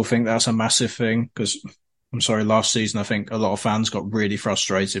I still think that's a massive thing. Because, I'm sorry, last season I think a lot of fans got really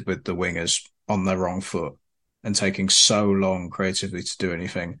frustrated with the wingers on their wrong foot and taking so long creatively to do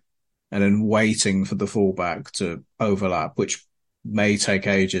anything. And then waiting for the fullback to overlap, which may take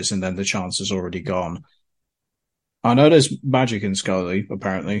ages, and then the chance is already gone. I know there's magic in Scully,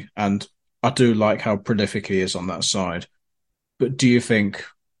 apparently, and I do like how prolific he is on that side. But do you think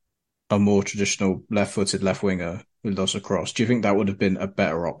a more traditional left-footed left winger who does a cross, do you think that would have been a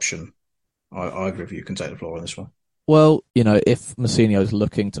better option? Either of you can take the floor on this one. Well, if Mousinho is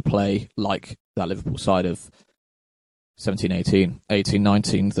looking to play like that Liverpool side of 17-18,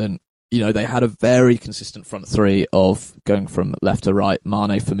 18-19, then, they had a very consistent front three of going from left to right,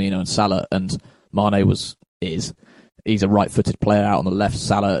 Mane, Firmino and Salah. And Mane he's a right-footed player out on the left,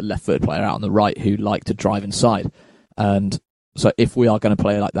 Salah a left-footed player out on the right who like to drive inside. And so if we are going to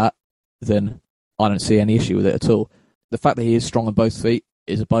play like that, then I don't see any issue with it at all. The fact that he is strong on both feet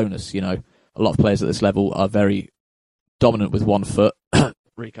is a bonus. A lot of players at this level are very dominant with one foot.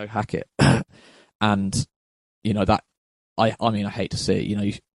 Rico Hackett. And, that, I hate to see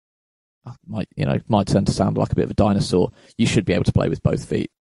it. might tend to sound like a bit of a dinosaur. You should be able to play with both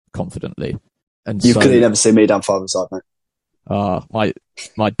feet confidently. And You've clearly never seen me down 5-a-side, mate.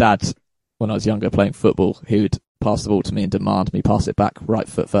 My dad, when I was younger playing football, he would pass the ball to me and demand me pass it back right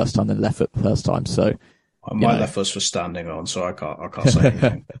foot first time, then left foot first time. So my left foot's for standing on, so I can't say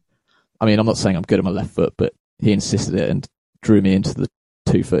anything. I mean, I'm not saying I'm good at my left foot, but he insisted it and drew me into the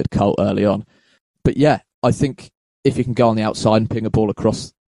 2-footed cult early on. But yeah, I think if you can go on the outside and ping a ball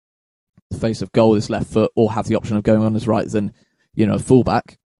across the face of goal with his left foot, or have the option of going on his right, then a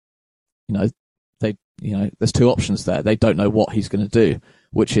fullback, there's two options there. They don't know what he's going to do,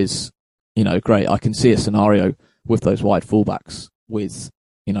 which is great. I can see a scenario with those wide fullbacks with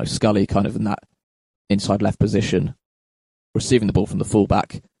Scully kind of in that inside left position, receiving the ball from the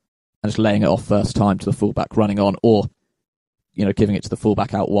fullback and just laying it off first time to the fullback running on, or giving it to the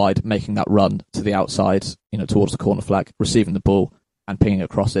fullback out wide, making that run to the outside, towards the corner flag, receiving the ball and pinging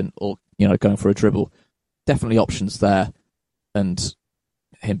across in, or going for a dribble. Definitely options there, and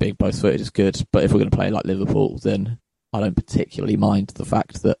him being both footed is good. But if we're going to play like Liverpool, then I don't particularly mind the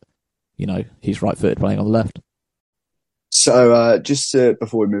fact that he's right footed playing on the left. So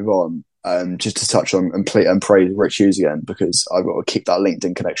before we move on, just to touch on and praise Rich Hughes again, because I've got to keep that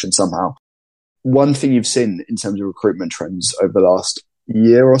LinkedIn connection somehow. One thing you've seen in terms of recruitment trends over the last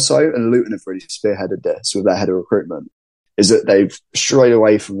year or so, and Luton have really spearheaded this with their head of recruitment, is that they've strayed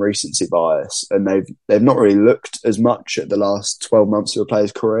away from recency bias, and they've not really looked as much at the last 12 months of a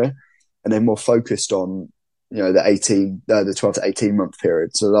player's career, and they're more focused on the 12 to 18 month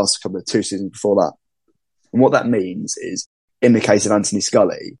period, so the last couple of 2 seasons before that. And what that means is, in the case of Anthony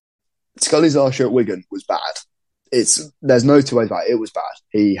Scully, Scully's last year at Wigan was bad. There's no two ways about it. It was bad.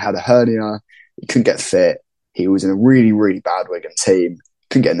 He had a hernia. He couldn't get fit. He was in a really, really bad Wigan team.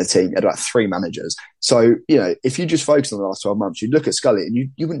 Couldn't get in the team. He had about 3 managers. So, if you just focus on the last 12 months, you'd look at Scully and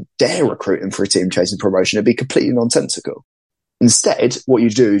you wouldn't dare recruit him for a team chasing promotion. It'd be completely nonsensical. Instead, what you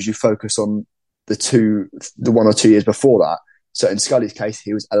do is you focus on the 1 or 2 years before that. So in Scully's case,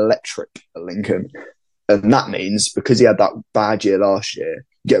 he was electric at Lincoln. And that means because he had that bad year last year,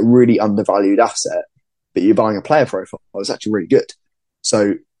 you get a really undervalued asset, but you're buying a player profile that's actually really good.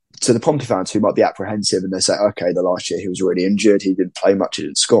 So to the Pompey fans who might be apprehensive and they say, okay, the last year he was really injured, he didn't play much, he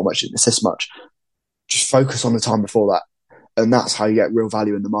didn't score much, he didn't assist much, just focus on the time before that. And that's how you get real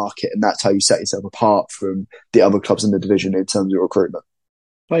value in the market, and that's how you set yourself apart from the other clubs in the division in terms of recruitment.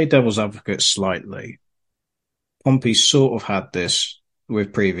 Play devil's advocate slightly. Pompey sort of had this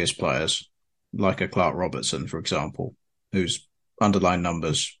with previous players, like a Clark Robertson, for example, whose underlying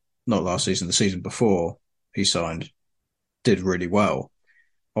numbers, not last season, the season before he signed, did really well.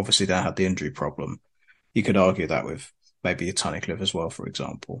 Obviously, they had the injury problem. You could argue that with maybe a Tunnicliffe as well, for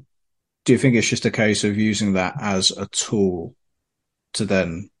example. Do you think it's just a case of using that as a tool to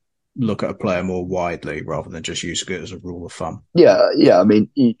then look at a player more widely rather than just using it as a rule of thumb? Yeah. I mean,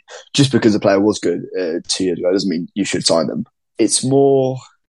 just because a player was good 2 years ago doesn't mean you should sign them. It's more,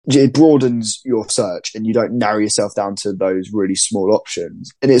 it broadens your search and you don't narrow yourself down to those really small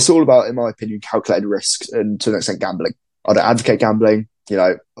options. And it's all about, in my opinion, calculated risks and to an extent gambling. I don't advocate gambling.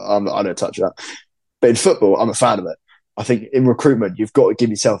 I don't touch that. But in football, I'm a fan of it. I think in recruitment, you've got to give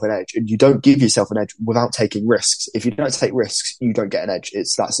yourself an edge, and you don't give yourself an edge without taking risks. If you don't take risks, you don't get an edge.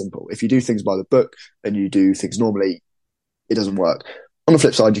 It's that simple. If you do things by the book and you do things normally, it doesn't work. On the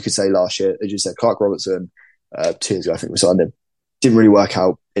flip side, you could say last year, as you said, Clark Robertson, 2 years ago, I think we signed him, didn't really work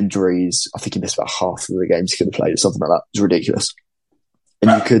out. Injuries. I think he missed about half of the games he could have played or something like that. It was ridiculous.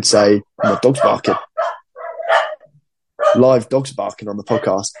 And you could say, dogs barking. Live dogs barking on the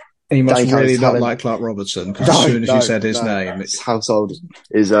podcast. And you must really not like Clark Robertson, because as soon as you said his name... His household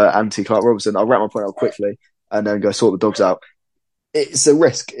is anti-Clark Robertson. I'll wrap my point out quickly and then go sort the dogs out. It's a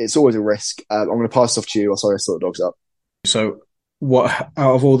risk. It's always a risk. I'm going to pass off to you whilst I sort the dogs out. So what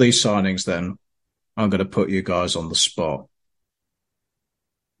out of all these signings then, I'm going to put you guys on the spot.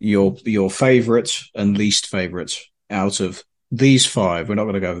 Your favourite and least favourite out of these 5, we're not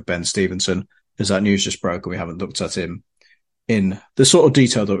going to go with Ben Stevenson, because that news just broke and we haven't looked at him in the sort of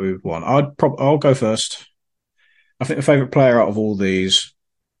detail that we would want. I'll go first. I think the favourite player out of all these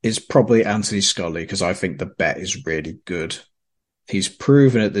is probably Anthony Scully, because I think the bet is really good. He's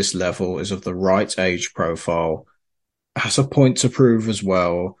proven at this level, is of the right age profile, has a point to prove as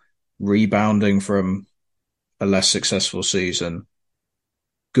well, rebounding from a less successful season.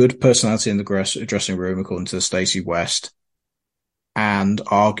 Good personality in the dressing room, according to Stacey West. And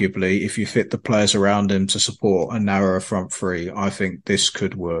arguably, if you fit the players around him to support a narrower front three, I think this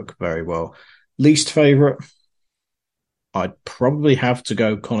could work very well. Least favourite, I'd probably have to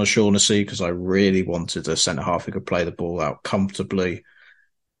go Connor Shaughnessy, because I really wanted a centre-half who could play the ball out comfortably.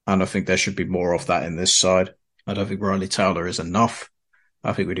 And I think there should be more of that in this side. I don't think Riley Towler is enough.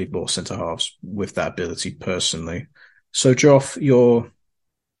 I think we need more centre-halves with that ability personally. So, Joff, your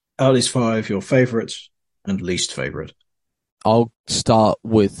earliest five, your favourites and least favourite. I'll start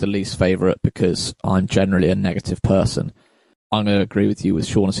with the least favourite because I'm generally a negative person. I'm going to agree with you with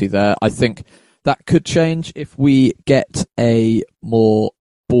Shaughnessy there. I think that could change if we get a more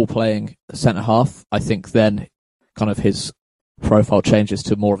ball-playing centre-half. I think then kind of his profile changes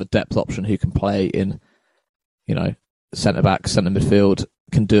to more of a depth option who can play in, centre-back, centre midfield,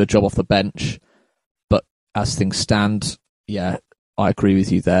 can do a job off the bench. But as things stand, yeah, I agree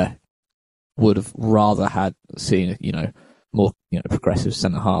with you there. Would have rather had seen, more, progressive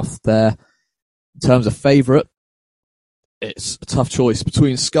centre-half there. In terms of favourite, it's a tough choice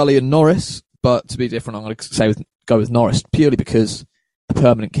between Scully and Norris, but to be different, I'm going to go with Norris purely because a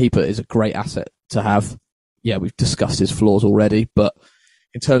permanent keeper is a great asset to have. Yeah, we've discussed his flaws already, but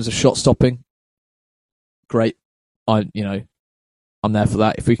in terms of shot stopping, great. I'm there for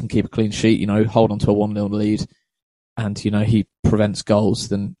that. If we can keep a clean sheet, hold on to a 1-0 lead, and he prevents goals,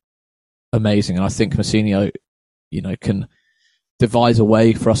 then amazing. And I think Massinio, can devise a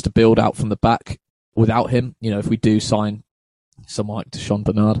way for us to build out from the back without him. If we do sign someone like Deshaun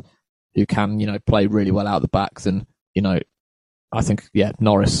Bernard, who can, play really well out the back, then, I think,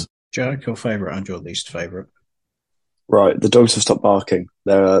 Norris. Jack, your favourite and your least favourite. Right, the dogs have stopped barking.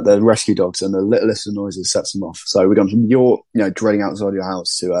 They're rescue dogs, and the littlest of noises sets them off. So we've gone from your, dreading outside your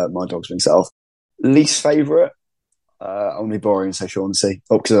house to my dogs being set off. Least favourite, I'm going to be boring and say Shaughnessy.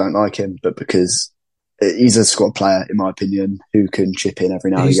 Not because I don't like him, but because he's a squad player, in my opinion, who can chip in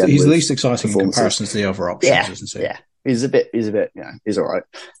every now and again. He's the least exciting in comparison to the other options, isn't he? Yeah. He's a bit, he's all right.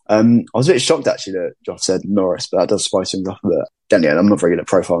 I was a bit shocked, actually, that Josh said Norris, but that does spice things up a bit. Then again, I'm not very good at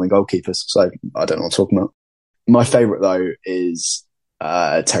profiling goalkeepers, so I don't know what I'm talking about. My favourite, though, is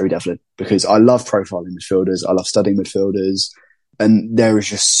Terry Devlin, because I love profiling midfielders. I love studying midfielders. And there is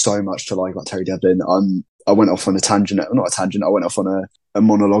just so much to like about Terry Devlin. I went off on a tangent, not a tangent, I went off on a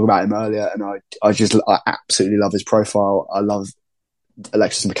monologue about him earlier, and I absolutely love his profile. I love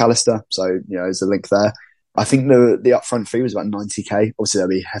Alexis McAllister, so, there's a link there. I think the upfront fee was about 90k. Obviously, there'll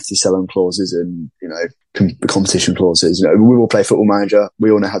be hefty sell-on clauses and, competition clauses. We will play Football Manager.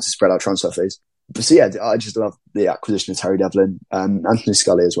 We all know how to spread out transfer fees. But so, yeah, I just love the acquisition of Terry Devlin and Anthony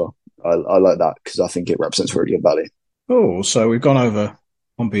Scully as well. I like that because I think it represents very good value. Oh, so we've gone over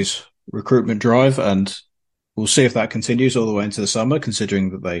Pompey's recruitment drive, and we'll see if that continues all the way into the summer,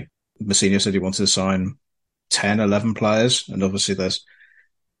 considering that Massinio said he wanted to sign 10, 11 players, and obviously there's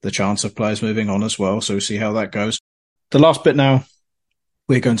the chance of players moving on as well, so we'll see how that goes. The last bit now,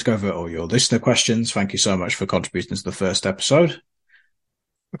 we're going to go over all your listener questions. Thank you so much for contributing to the first episode.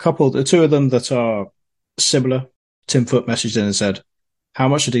 Two of them that are similar. Tim Foote messaged in and said, how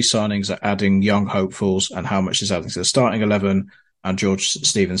much of these signings are adding young hopefuls and how much is adding to the starting 11? And George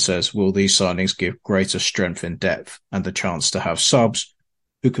Stevens says, will these signings give greater strength in depth and the chance to have subs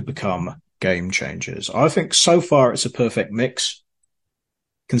who could become game changers? I think so far it's a perfect mix.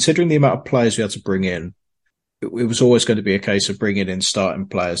 Considering the amount of players we had to bring in, it was always going to be a case of bringing in starting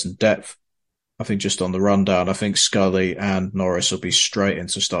players and depth. I think just on the rundown, I think Scully and Norris will be straight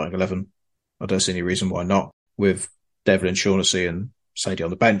into starting 11. I don't see any reason why not, with Devlin, Shaughnessy and Sadie on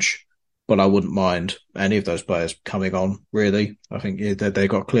the bench. But I wouldn't mind any of those players coming on, really. I think they've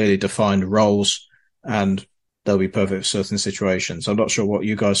got clearly defined roles and they'll be perfect for certain situations. I'm not sure what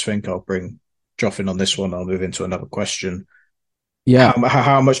you guys think. I'll bring Joff in on this one. I'll move into another question. Yeah.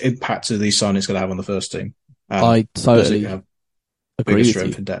 How much impact are these signings going to have on the first team? And I totally agree with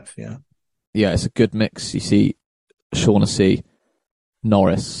strength you. and depth, yeah. Yeah, it's a good mix. You see Shaughnessy,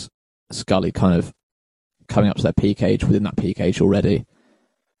 Norris, Scully kind of coming up to their peak age, within that peak age already.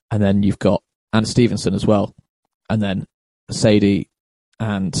 And then you've got and Stevenson as well. And then Sadie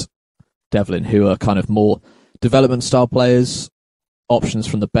and Devlin, who are kind of more development style players, options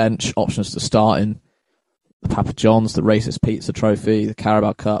from the bench, options to start in the Papa John's, the Racist Pizza Trophy, the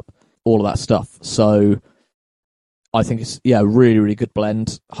Carabao Cup, all of that stuff. So I think it's, really, really good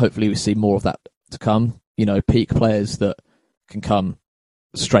blend. Hopefully we see more of that to come. Peak players that can come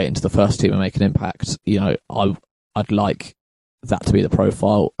straight into the first team and make an impact. I'd like that to be the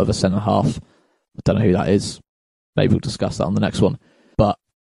profile of a centre-half. I don't know who that is. Maybe we'll discuss that on the next one. But,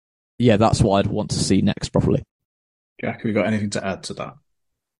 that's what I'd want to see next properly. Jack, have you got anything to add to that?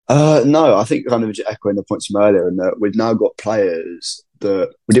 No, I think kind of just echoing the points from earlier, in that we've now got players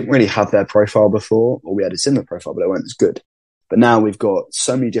that we didn't really have their profile before, or we had a similar profile, but they weren't as good. But now we've got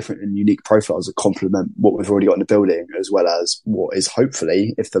so many different and unique profiles that complement what we've already got in the building, as well as what is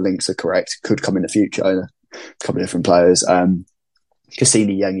hopefully, if the links are correct, could come in the future. A couple of different players.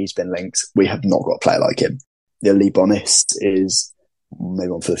 Cassini Yengi's been linked. We have not got a player like him. Lee Bonis is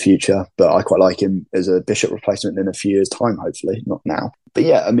maybe one for the future, but I quite like him as a Bishop replacement in a few years' time, hopefully, not now. But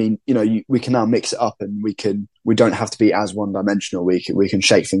yeah, I mean, we can now mix it up, and we don't have to be as one-dimensional. We can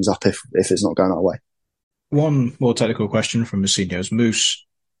shake things up if it's not going our way. One more technical question from Mousinho's Moose,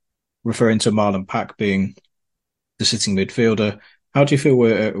 referring to Marlon Pack being the sitting midfielder. How do you feel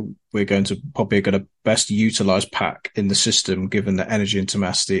we're going to best utilise Pack in the system, given that energy and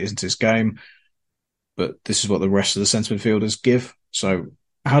tenacity isn't his game, but this is what the rest of the centre midfielders give? So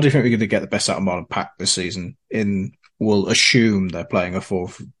how do you think we're going to get the best out of Marlon Pack this season? We'll assume they're playing a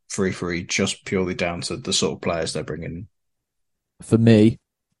 4-3-3 just purely down to the sort of players they're bringing in. For me,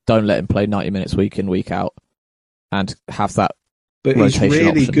 don't let him play 90 minutes week in, week out, and have that. But he's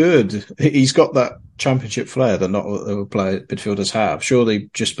really option. Good. He's got that championship flair that not all midfielders have. Surely,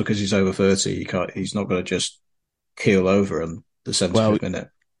 just because he's over 30, he's not going to just keel over in the 70th minute.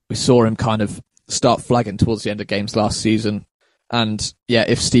 We saw him kind of start flagging towards the end of games last season. And yeah,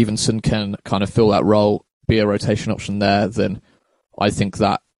 if Stevenson can kind of fill that role, be a rotation option there, then I think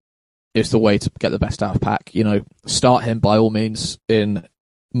that is the way to get the best out of Pack. Start him by all means in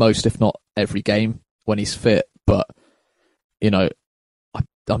most, if not every game when he's fit. But,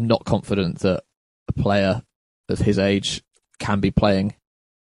 I'm not confident that a player of his age can be playing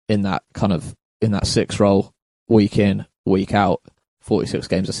in that 6 role week in, week out, 46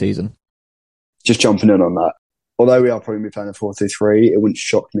 games a season. Just jumping in on that. Although we are probably playing a 4-3-3, it wouldn't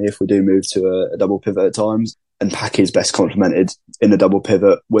shock me if we do move to a double pivot at times. And Pack is best complemented in a double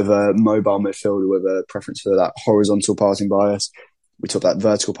pivot with a mobile midfielder with a preference for that horizontal passing bias. We talked about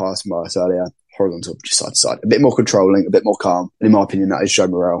vertical passing bias earlier, horizontal, just side to side. A bit more controlling, a bit more calm. And in my opinion, that is Joe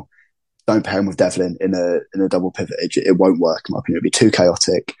Morrell. Don't pair him with Devlin in a double pivot. It won't work, in my opinion. It'll be too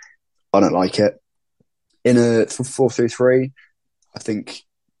chaotic. I don't like it. In a 4-3-3, I think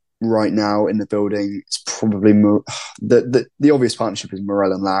right now in the building, it's probably the obvious partnership is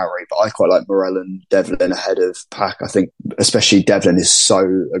Morel and Lowry, but I quite like Morel and Devlin ahead of Pack. I think especially Devlin is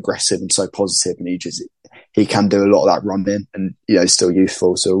so aggressive and so positive, and he can do a lot of that running, and still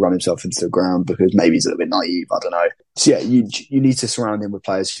youthful, so he'll run himself into the ground because maybe he's a little bit naive. I don't know. So yeah, you need to surround him with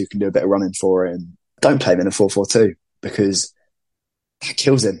players who can do a bit of running for him. Don't play him in a 4-4-2 because that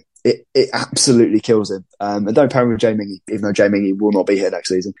kills him. It absolutely kills him. And don't pair him with Jay Mingy, even though Jay Mingy will not be here next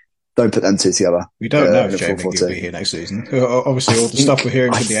season. Don't put them two together. We don't know if Jay Mingy will be here next season. Obviously, all the stuff we're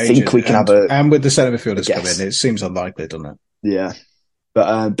hearing from the agent and with the centre midfielders come in, it seems unlikely, doesn't it? Yeah.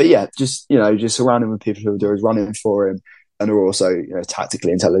 But yeah, just surround him with people who are running for him and are also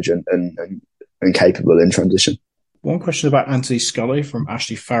tactically intelligent and capable in transition. One question about Anthony Scully from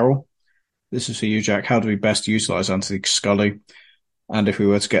Ashley Farrell. This is for you, Jack. How do we best utilise Anthony Scully? And if we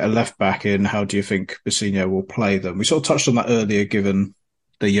were to get a left back in, how do you think Mousinho will play them? We sort of touched on that earlier, given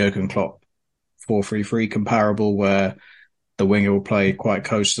the Jurgen Klopp 4-3-3 comparable, where the winger will play quite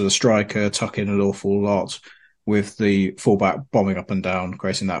close to the striker, tuck in an awful lot, with the fullback bombing up and down,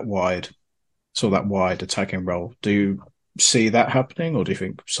 creating that wide attacking role. Do you see that happening, or do you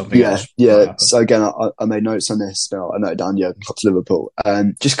think something else? Yeah. So again, I made notes on this. I noted down Jurgen Klopp's Liverpool.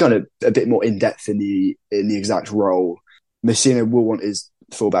 Just kind of a bit more in depth in the exact role. Mousinho will want his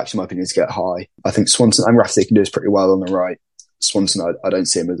fullbacks, in my opinion, to get high. I think Swanson and Rafferty can do this pretty well on the right. Swanson, I don't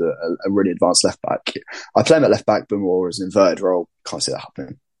see him as a really advanced left back. I play him at left back, but more as an inverted role. Can't see that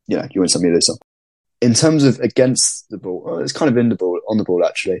happening. You win some, you lose some. In terms of against the ball, it's kind of on the ball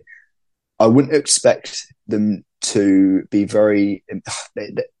actually. I wouldn't expect them to be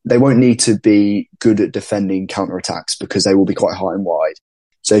they won't need to be good at defending counter-attacks because they will be quite high and wide.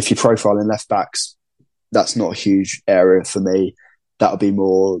 So if you profile in left backs, that's not a huge area for me. That'll be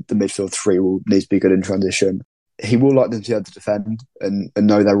more the midfield three will need to be good in transition. He will like them to be able to defend and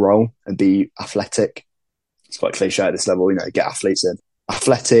know their role and be athletic. It's quite cliche at this level, get athletes in.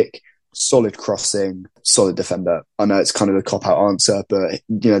 Athletic, solid crossing, solid defender. I know it's kind of a cop-out answer, but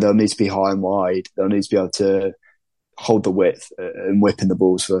they'll need to be high and wide. They'll need to be able to hold the width and whipping the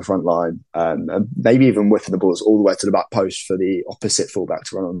balls for the front line, and maybe even whipping the balls all the way to the back post for the opposite fullback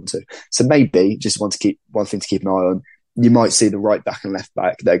to run onto. So maybe just one thing to keep an eye on. You might see the right back and left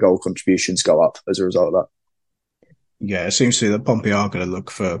back, their goal contributions go up as a result of that. Yeah, it seems to be that Pompey are going to look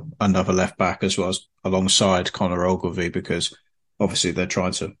for another left back as well as alongside Conor Ogilvie, because obviously they're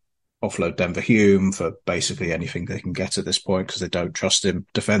trying to offload Denver Hume for basically anything they can get at this point because they don't trust him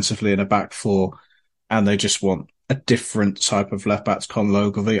defensively in a back four, and they just want a different type of left back to Conor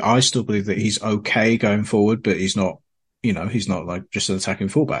Ogilvie. I still believe that he's okay going forward, but he's not, he's not like just an attacking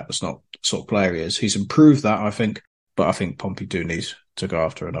fullback. That's not the sort of player he is. He's improved that, I think, but I think Pompey do need to go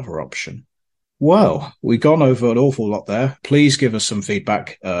after another option. Well, we've gone over an awful lot there. Please give us some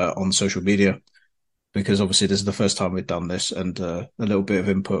feedback on social media, because obviously this is the first time we've done this, and a little bit of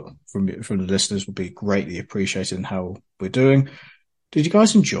input from the listeners would be greatly appreciated in how we're doing. Did you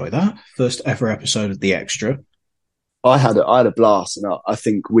guys enjoy that first ever episode of the xTRA? I had a blast, and I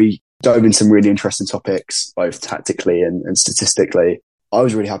think we dove in some really interesting topics, both tactically and statistically. I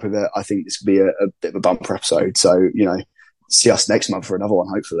was really happy with it. I think this could be a bit of a bumper episode. So, see us next month for another one,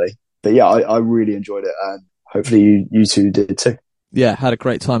 hopefully. But yeah, I really enjoyed it, and hopefully you two did too. Yeah, had a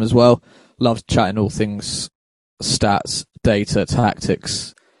great time as well. Loved chatting all things stats, data,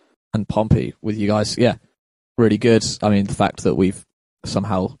 tactics, and Pompey with you guys. Yeah, really good. I mean, the fact that we've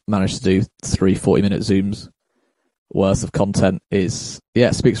somehow managed to do 3 40-minute Zooms worth of content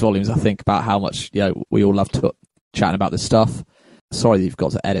speaks volumes, I think, about how much we all love to chatting about this stuff. Sorry that you've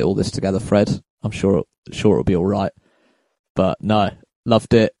got to edit all this together, Fred. I'm sure it'll be all right. But no,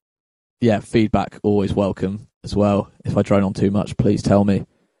 loved it. Yeah, feedback always welcome as well. If I drone on too much, please tell me.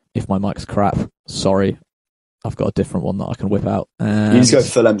 If my mic's crap, sorry. I've got a different one that I can whip out. And you need to go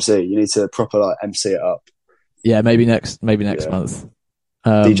full MC. You need to proper MC it up. Yeah, maybe next month.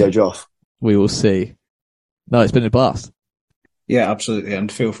 DJ Joff. We will see. No, it's been a blast. Yeah, absolutely.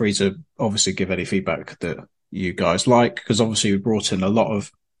 And feel free to obviously give any feedback that you guys like, because obviously we brought in a lot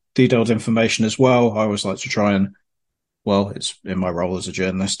of detailed information as well. I always like to try and, it's in my role as a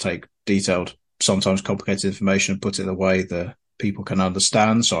journalist, take detailed, sometimes complicated information and put it in a way that people can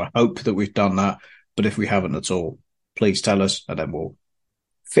understand. So I hope that we've done that. But if we haven't at all, please tell us, and then we'll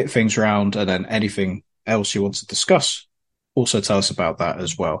fit things around. And then anything else you want to discuss, also tell us about that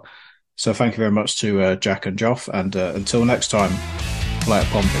as well. So thank you very much to Jack and Joff, and until next time, play at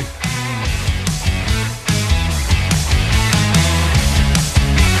Pompey.